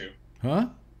around here too. Huh?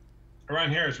 Around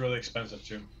here is really expensive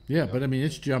too. Yeah, but I mean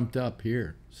it's jumped up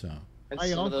here. So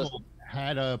my uncle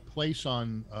had a place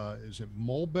on is it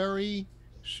Mulberry,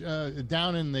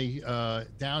 down in the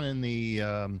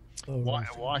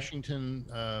Washington.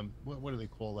 What do they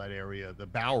call that area? The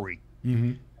Bowery.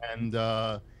 And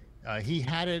he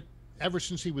had it ever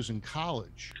since he was in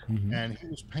college, and he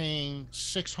was paying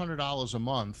 $600 a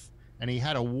month. And he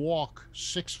had to walk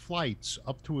 6 flights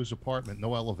up to his apartment,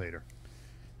 no elevator.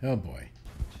 Oh boy!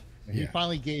 And he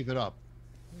finally gave it up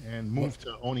and moved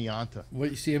to Oneonta. Well,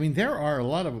 you see, I mean,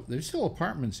 there's still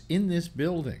apartments in this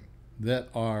building that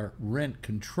are rent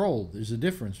controlled. There's a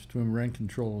difference between rent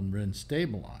controlled and rent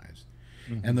stabilized.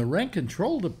 And the rent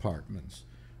controlled apartments,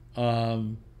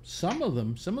 some of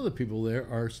the people there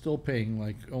are still paying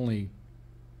like only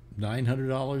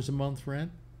 $900 a month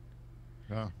rent.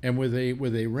 And with a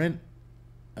rent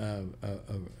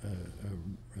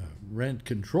rent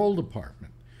controlled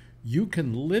apartment, you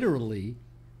can literally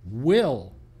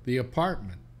will the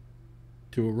apartment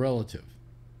to a relative.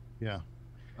 Yeah.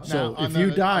 So if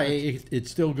you die, it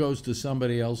still goes to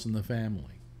somebody else in the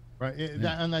family. Right.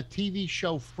 On that TV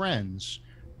show Friends,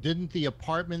 didn't the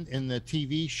apartment in the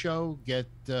TV show get?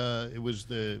 It was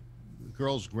the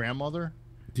girl's grandmother.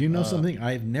 Do you know something?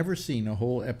 I've never seen a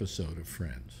whole episode of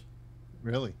Friends.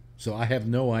 Really? So I have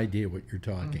no idea what you're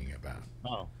talking about.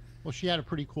 Oh, well, she had a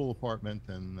pretty cool apartment,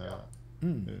 and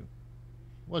it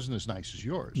wasn't as nice as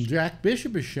yours. Jack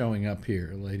Bishop is showing up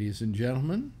here, ladies and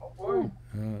gentlemen.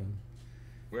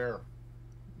 Where?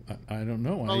 I don't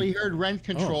know. Well, he heard rent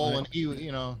control, and he,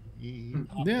 you know,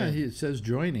 he says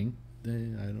joining. I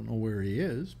don't know where he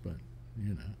is, but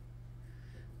you know.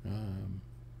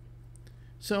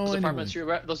 So those anyway.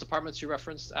 apartments you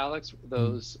referenced, Alex,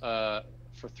 those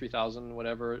for $3,000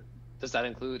 whatever, does that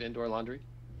include indoor laundry?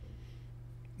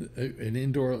 An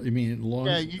indoor, you mean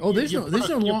laundry? Yeah, there's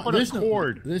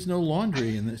no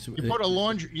laundry in this. You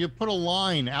put a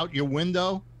line out your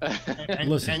window. And,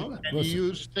 listen. You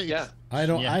use I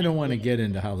don't want to get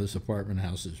into how this apartment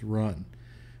house is run,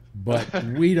 but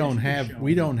we don't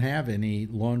have any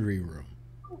laundry room.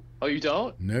 Oh, you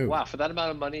don't? No. Wow, for that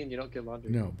amount of money and you don't get laundry?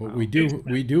 No, but we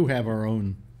do have our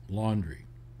own laundry.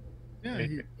 Yeah,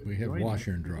 we have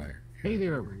washer and dryer. Hey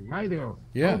there, hi there.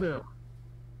 Yeah. Hello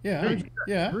there.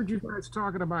 Yeah. Heard you guys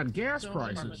talking about gas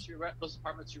prices. Those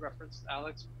apartments you referenced,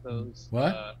 Alex. Those.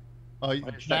 What?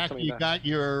 Jack, you got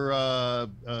your oh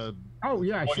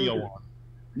yeah, audio sure. on.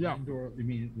 Yeah. Indoor, you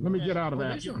mean, Let me get out of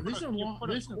that.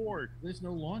 There's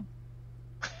no lawn.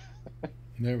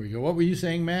 There we go. What were you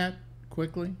saying, Matt?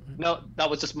 Quickly. No, that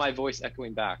was just my voice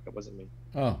echoing back. It wasn't me.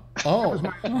 Oh. Oh.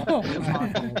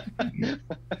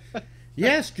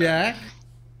 Yes, Jack.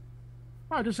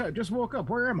 I just woke up.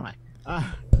 Where am I?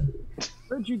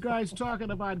 Heard you guys talking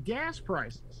about gas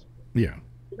prices. Yeah.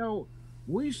 You know,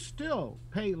 we still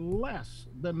pay less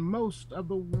than most of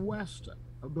the rest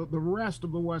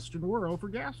of the Western world for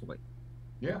gasoline.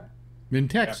 Yeah. In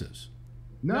Texas.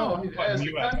 No, as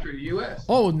a country, U.S.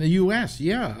 Oh, in the U.S.,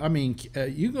 yeah. I mean,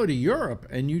 you go to Europe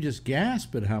and you just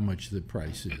gasp at how much the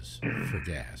price is for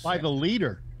gas. By the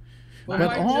liter.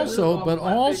 But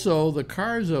also, the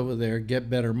cars over there get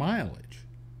better mileage.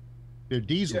 They're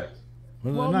diesel. Yes.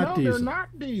 Well, well, they're not diesel. they're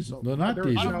not diesel. They're not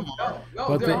diesel.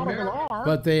 No,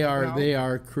 But they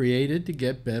are created to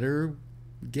get better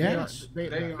gas. They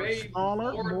are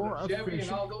smaller, more Chevy and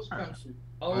efficient. all those countries.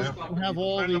 A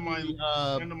friend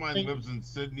of mine lives in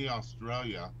Sydney,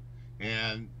 Australia,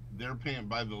 and they're paying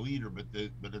by the liter, but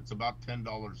it's about $10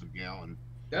 a gallon.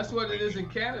 That's what it is in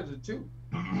Canada too.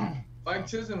 Mike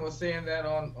Chisholm was saying that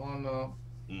on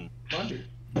Monday.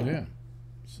 Yeah.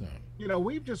 So You know,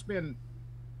 we've just been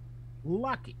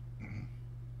lucky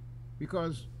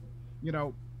because, you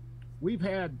know, we've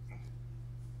had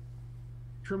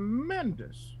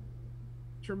tremendous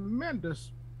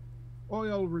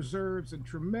oil reserves and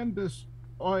tremendous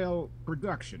oil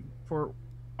production for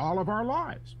all of our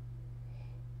lives.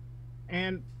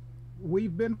 And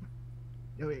we've been,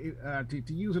 to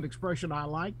use an expression I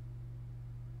like,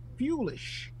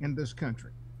 fuelish in this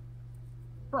country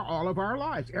for all of our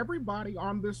lives. Everybody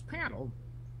on this panel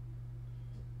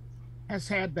has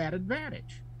had that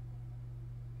advantage.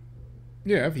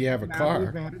 yeah, if you have a Now the car.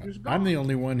 advantage is gone. I'm the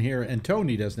only one here, and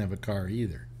Tony doesn't have a car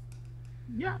either.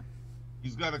 Yeah.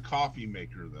 He's got a coffee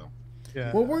maker though.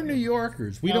 Yeah. Well, we're New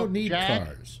Yorkers. We Well, don't need Jack-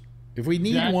 cars. If we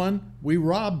need Jack- one, we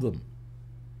rob them.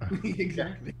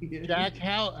 Exactly. Jack,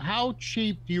 how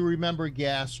cheap do you remember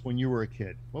gas when you were a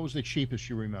kid? What was the cheapest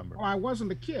you remember? Well, I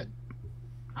wasn't a kid.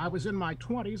 I was in my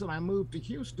 20s and I moved to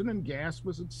Houston and gas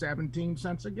was at 17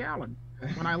 cents a gallon.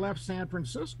 When I left San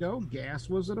Francisco, gas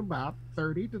was at about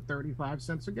 30 to 35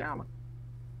 cents a gallon.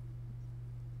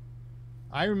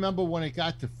 I remember when it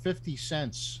got to 50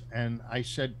 cents, and I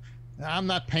said, I'm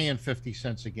not paying 50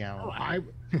 cents a gallon.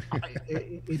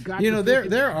 It got You to know, 50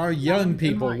 there are young in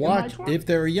people my watch. 20s. If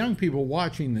there are young people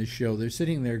watching this show, they're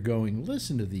sitting there going,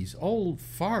 "Listen to these old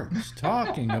farts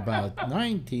talking about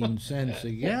 19 cents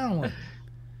a gallon."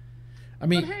 I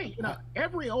mean, But hey, you know,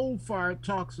 every old fart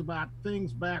talks about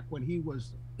things back when he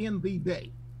was in the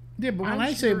day. yeah, but when I'm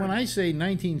I sure- say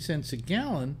 19 cents a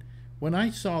gallon, when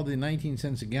I saw the 19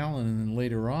 cents a gallon, and then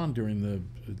later on during the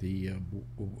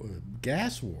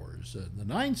gas wars, the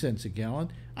 9 cents a gallon,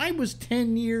 I was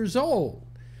 10 years old.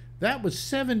 That was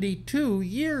 72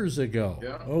 years ago.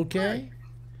 Yeah. Okay.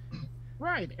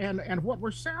 Right. And what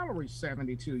were salaries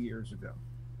 72 years ago?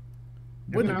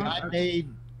 When You a know, guy made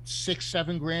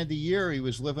 $6-7 grand a year, he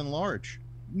was living large.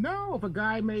 No, if a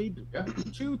guy made Yeah.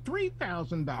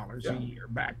 $2,000-3,000 Yeah. a year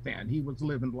back then, he was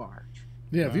living large.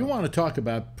 Yeah, if you want to talk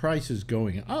about prices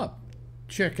going up,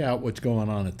 check out what's going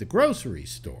on at the grocery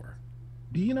store.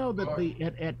 Do you know that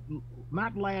at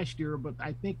not last year, but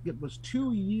I think it was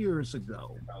 2 years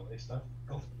ago,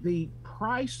 the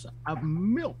price of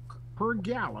milk per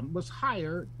gallon was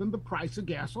higher than the price of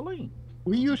gasoline.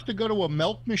 We used to go to a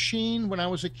milk machine when I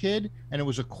was a kid, and it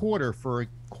was a quarter for a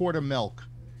quart of milk.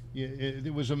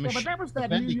 It was a Yeah, machine. but that was that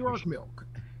New York milk.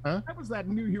 Huh? That was that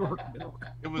New York milk.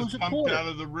 It was a pumped quarter. out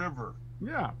of the river.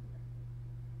 Yeah.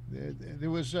 There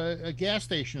was a gas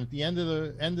station at the end of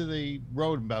the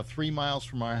road, about 3 miles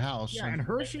from our house. Yeah, and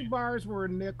Hershey bars were a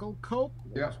nickel. Coke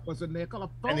Yeah. was a nickel. A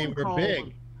phone And they were call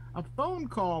big. a phone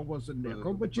call was a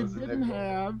nickel, but you Was a didn't nickel.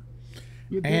 have.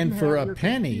 You And didn't for have a your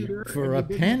penny, computer, for and a you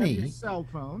didn't have your penny, cell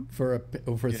phone. for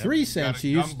 3 got cents a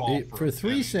you used gumball for a for 3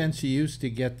 penny. cents you used to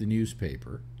get the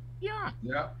newspaper, Yeah.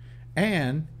 Yeah.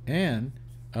 and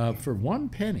for 1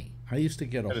 penny I used to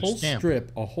get Got a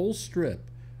a whole strip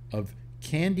of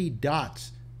candy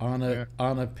dots on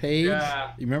a page.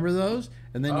 Yeah. You remember those?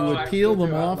 And then you Oh, would I peel still them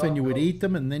do. I off and love you would those. eat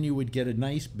them, and then you would get a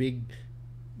nice big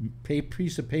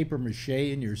piece of paper mache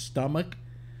in your stomach.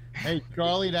 Hey,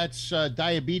 Charlie, that's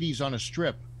diabetes on a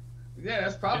strip. Yeah,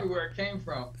 that's probably where it came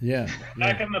from. Yeah.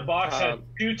 Back in the box had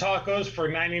 2 tacos for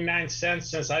 99 cents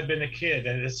since I've been a kid,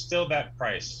 and it's still that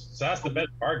price. So that's the best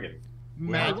bargain.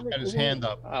 Matt's got his hand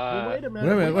up. Wait a minute. Wait a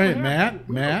minute, we wait, don't Matt, have-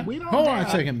 Matt. we don't Hold on a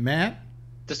have- second, Matt.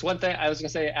 Just one thing I was gonna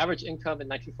say: average income in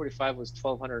 1945 was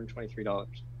 $1,223.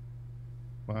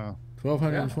 Wow.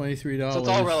 $1,223. So it's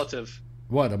all relative.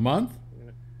 What, a month?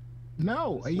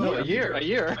 No, a No, year. a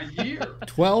year. A year.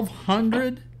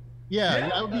 1,200? Yeah,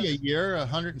 that would be a year,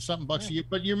 $100 and something bucks a year.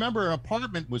 But you remember an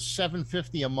apartment was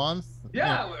 $750 a month.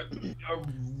 Yeah, a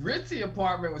ritzy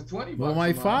apartment was $20. Well, my a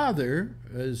month. father,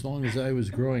 as long as I was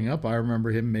growing up, I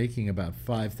remember him making about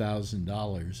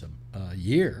 $5,000 a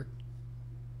year.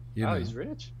 You know. He's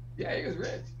rich. Yeah, he was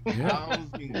rich. Yeah.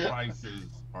 Housing prices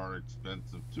are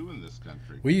expensive too in this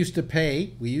country. We used to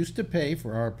pay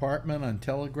for our apartment on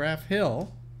Telegraph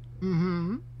Hill.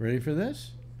 Mm-hmm. Ready for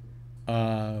this?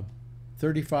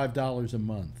 $35 a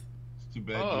month. It's too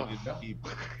bad you didn't keep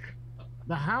it.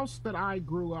 The house that I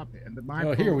grew up in.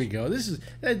 Oh, here we go. This is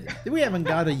we haven't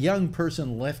got a young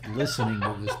person left listening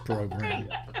to this program.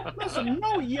 Listen,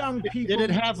 no young people. Did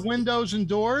it have windows and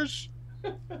doors?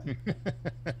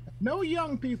 No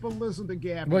young people listen to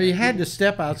Gabby. Well, you had to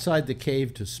step outside the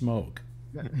cave to smoke.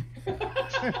 And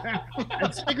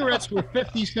cigarettes were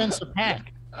 50 cents a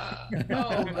pack.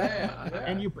 Oh man.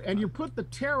 And you put the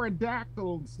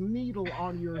pterodactyl's needle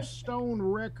on your stone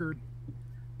record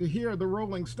to hear the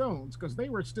Rolling Stones, because they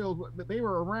were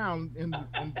around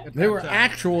at They were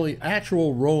that time.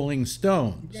 actual Rolling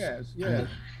Stones. Yes.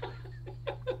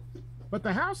 But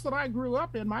the house that I grew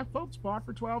up in, my folks bought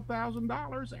for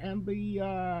 $12,000, and the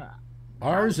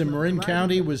Ours in Marin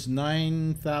County was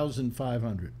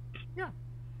 $9,500. Yeah.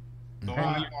 So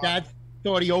And your dad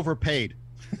thought he overpaid.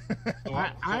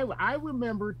 I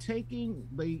remember taking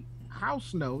the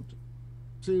house note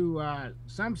to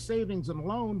some savings and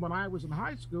loan when I was in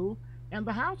high school, and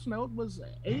the house note was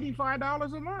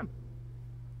 $85 a month.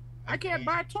 I can't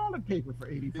buy toilet paper for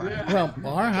 $85.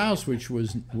 Well, our house, which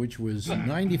was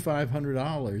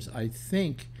 $9,500, I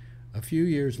think a few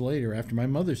years later, after my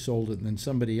mother sold it and then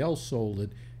somebody else sold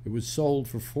it, it was sold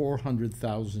for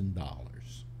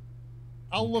 $400,000.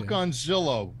 I'll look on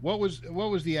Zillow. What was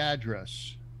the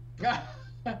address?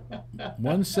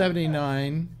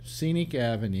 179 Scenic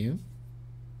Avenue.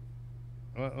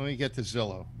 Let me get to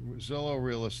Zillow. Zillow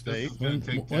Real Estate.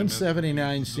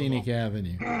 179 Scenic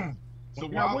Avenue. So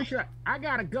I wish I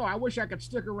gotta go. I wish I could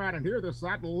stick around and hear this.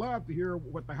 I'd love to hear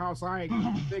what the house I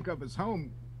think of as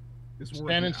home is worth.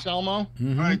 Stan Anselmo.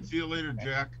 Mm-hmm. All right, see you later,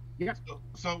 Jack. Yeah.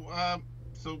 So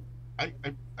I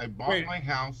bought my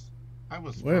house. I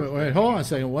was Wait, hold on a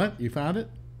second. What? You found it?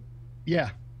 Yeah.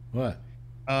 What?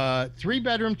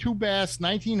 3-bedroom, 2 baths,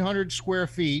 1,900 square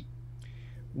feet,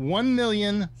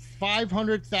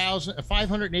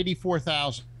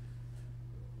 $1,584,000.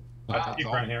 Keep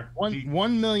right here.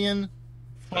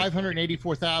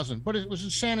 1,584,000. But it was in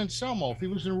San Anselmo. If he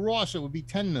was in Ross, it would be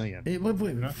 10 million. $1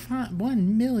 million,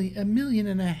 $1.5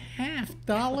 million. Yeah.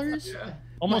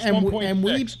 Almost and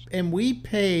 1.6. we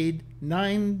paid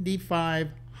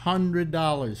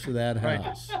 $9,500 for that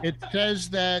house. Right. It says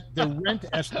that the rent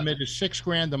estimate is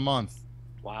 $6,000 a month.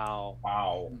 Wow.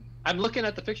 Wow. I'm looking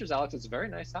at the pictures, Alex. It's a very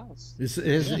nice house. It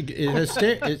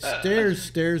has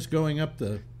stairs going up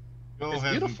the. Bill It's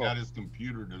hasn't beautiful. got his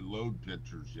computer to load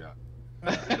pictures yet.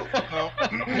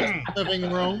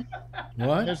 Living room.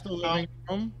 What? There's the living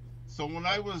room. So when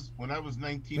I was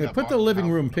 19, Hey, I put bought the living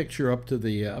house. room picture up to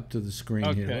the screen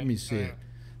here. Okay. Let me see it.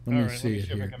 Let All me right, see it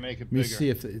if I here. can make it Let me bigger. see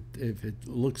if it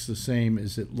looks the same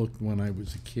as it looked when I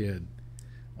was a kid.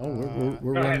 Oh, we're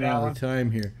Go running ahead, out Alan. of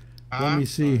time here. Let me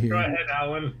see Go here. ahead,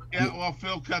 Alan. Yeah, well,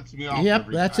 Phil cuts me off. Yep,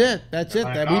 every that's time. it. That's it.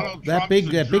 Donald That Trump's a big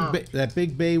jerk. that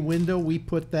big bay window. We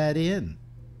put that in.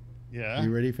 Yeah.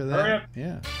 You ready for Hurry that? up.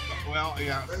 Yeah. Well,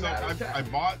 yeah. So I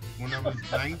bought when I was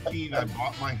 19. I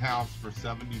bought my house for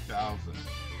 $70,000.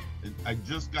 I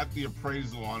just got the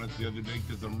appraisal on it the other day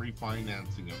because I'm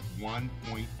refinancing it. 1.8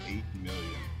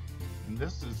 million. And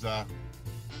this is when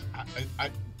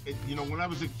I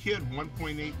was a kid,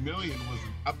 1.8 million was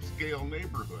an upscale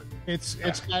neighborhood. It's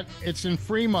in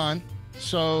Fremont,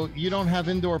 so you don't have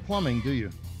indoor plumbing, do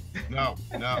you? No.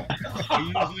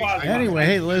 Anyway,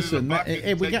 hey, listen.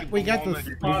 Hey, we got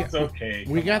It's okay.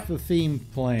 we got the theme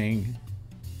playing,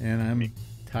 and I'm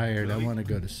tired. I want to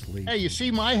go to sleep. Hey, you see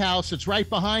my house? It's right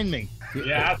behind me.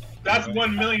 Yeah, that's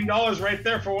 $1 million right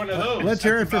there for one of those. Let's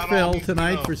hear it for That's about all Phil we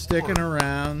tonight know. for sticking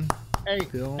around. Hey,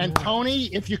 Phil. and Tony,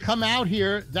 if you come out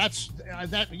here, that's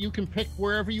that you can pick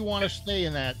wherever you want to stay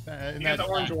in that. Yeah, the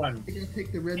orange one. You're gonna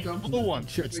take the red dump. blue one.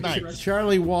 It's nice.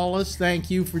 Charlie Wallace,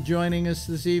 thank you for joining us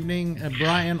this evening.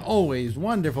 Brian, always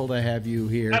wonderful to have you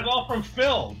here. That's all from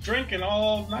Phil, drinking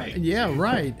all night. Yeah,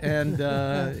 right. And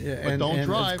don't and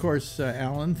drive. of course,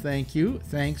 Alan, thank you.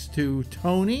 Thanks to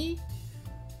Tony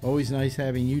Always nice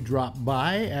having you drop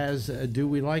by, as do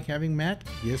we like having Matt?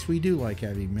 Yes, we do like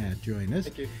having Matt join us.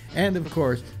 Thank you. And, of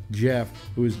course, Jeff,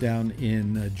 who is down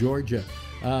in Georgia.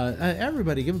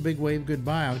 Everybody, give a big wave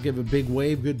goodbye. I'll give a big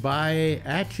wave goodbye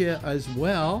at you as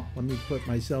well. Let me put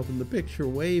myself in the picture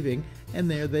waving. And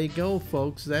there they go,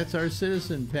 folks. That's our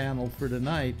citizen panel for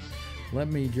tonight. Let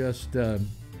me just... boy,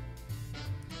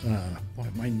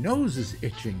 my nose is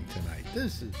itching tonight.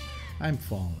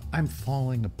 I'm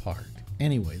falling apart.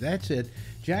 Anyway, that's it.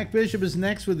 Jack Bishop is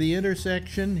next with The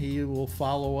Intersection. He will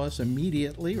follow us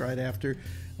immediately right after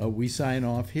we sign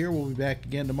off here. We'll be back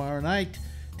again tomorrow night,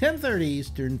 10:30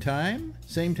 Eastern Time,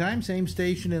 same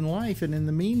station in life. And in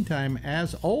the meantime,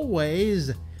 as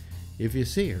always, if you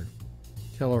see her,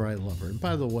 tell her I love her. And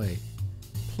by the way,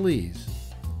 please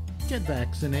get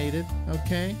vaccinated,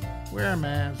 okay? Wear a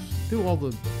mask. Do all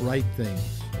the right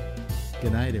things.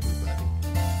 Good night, everybody.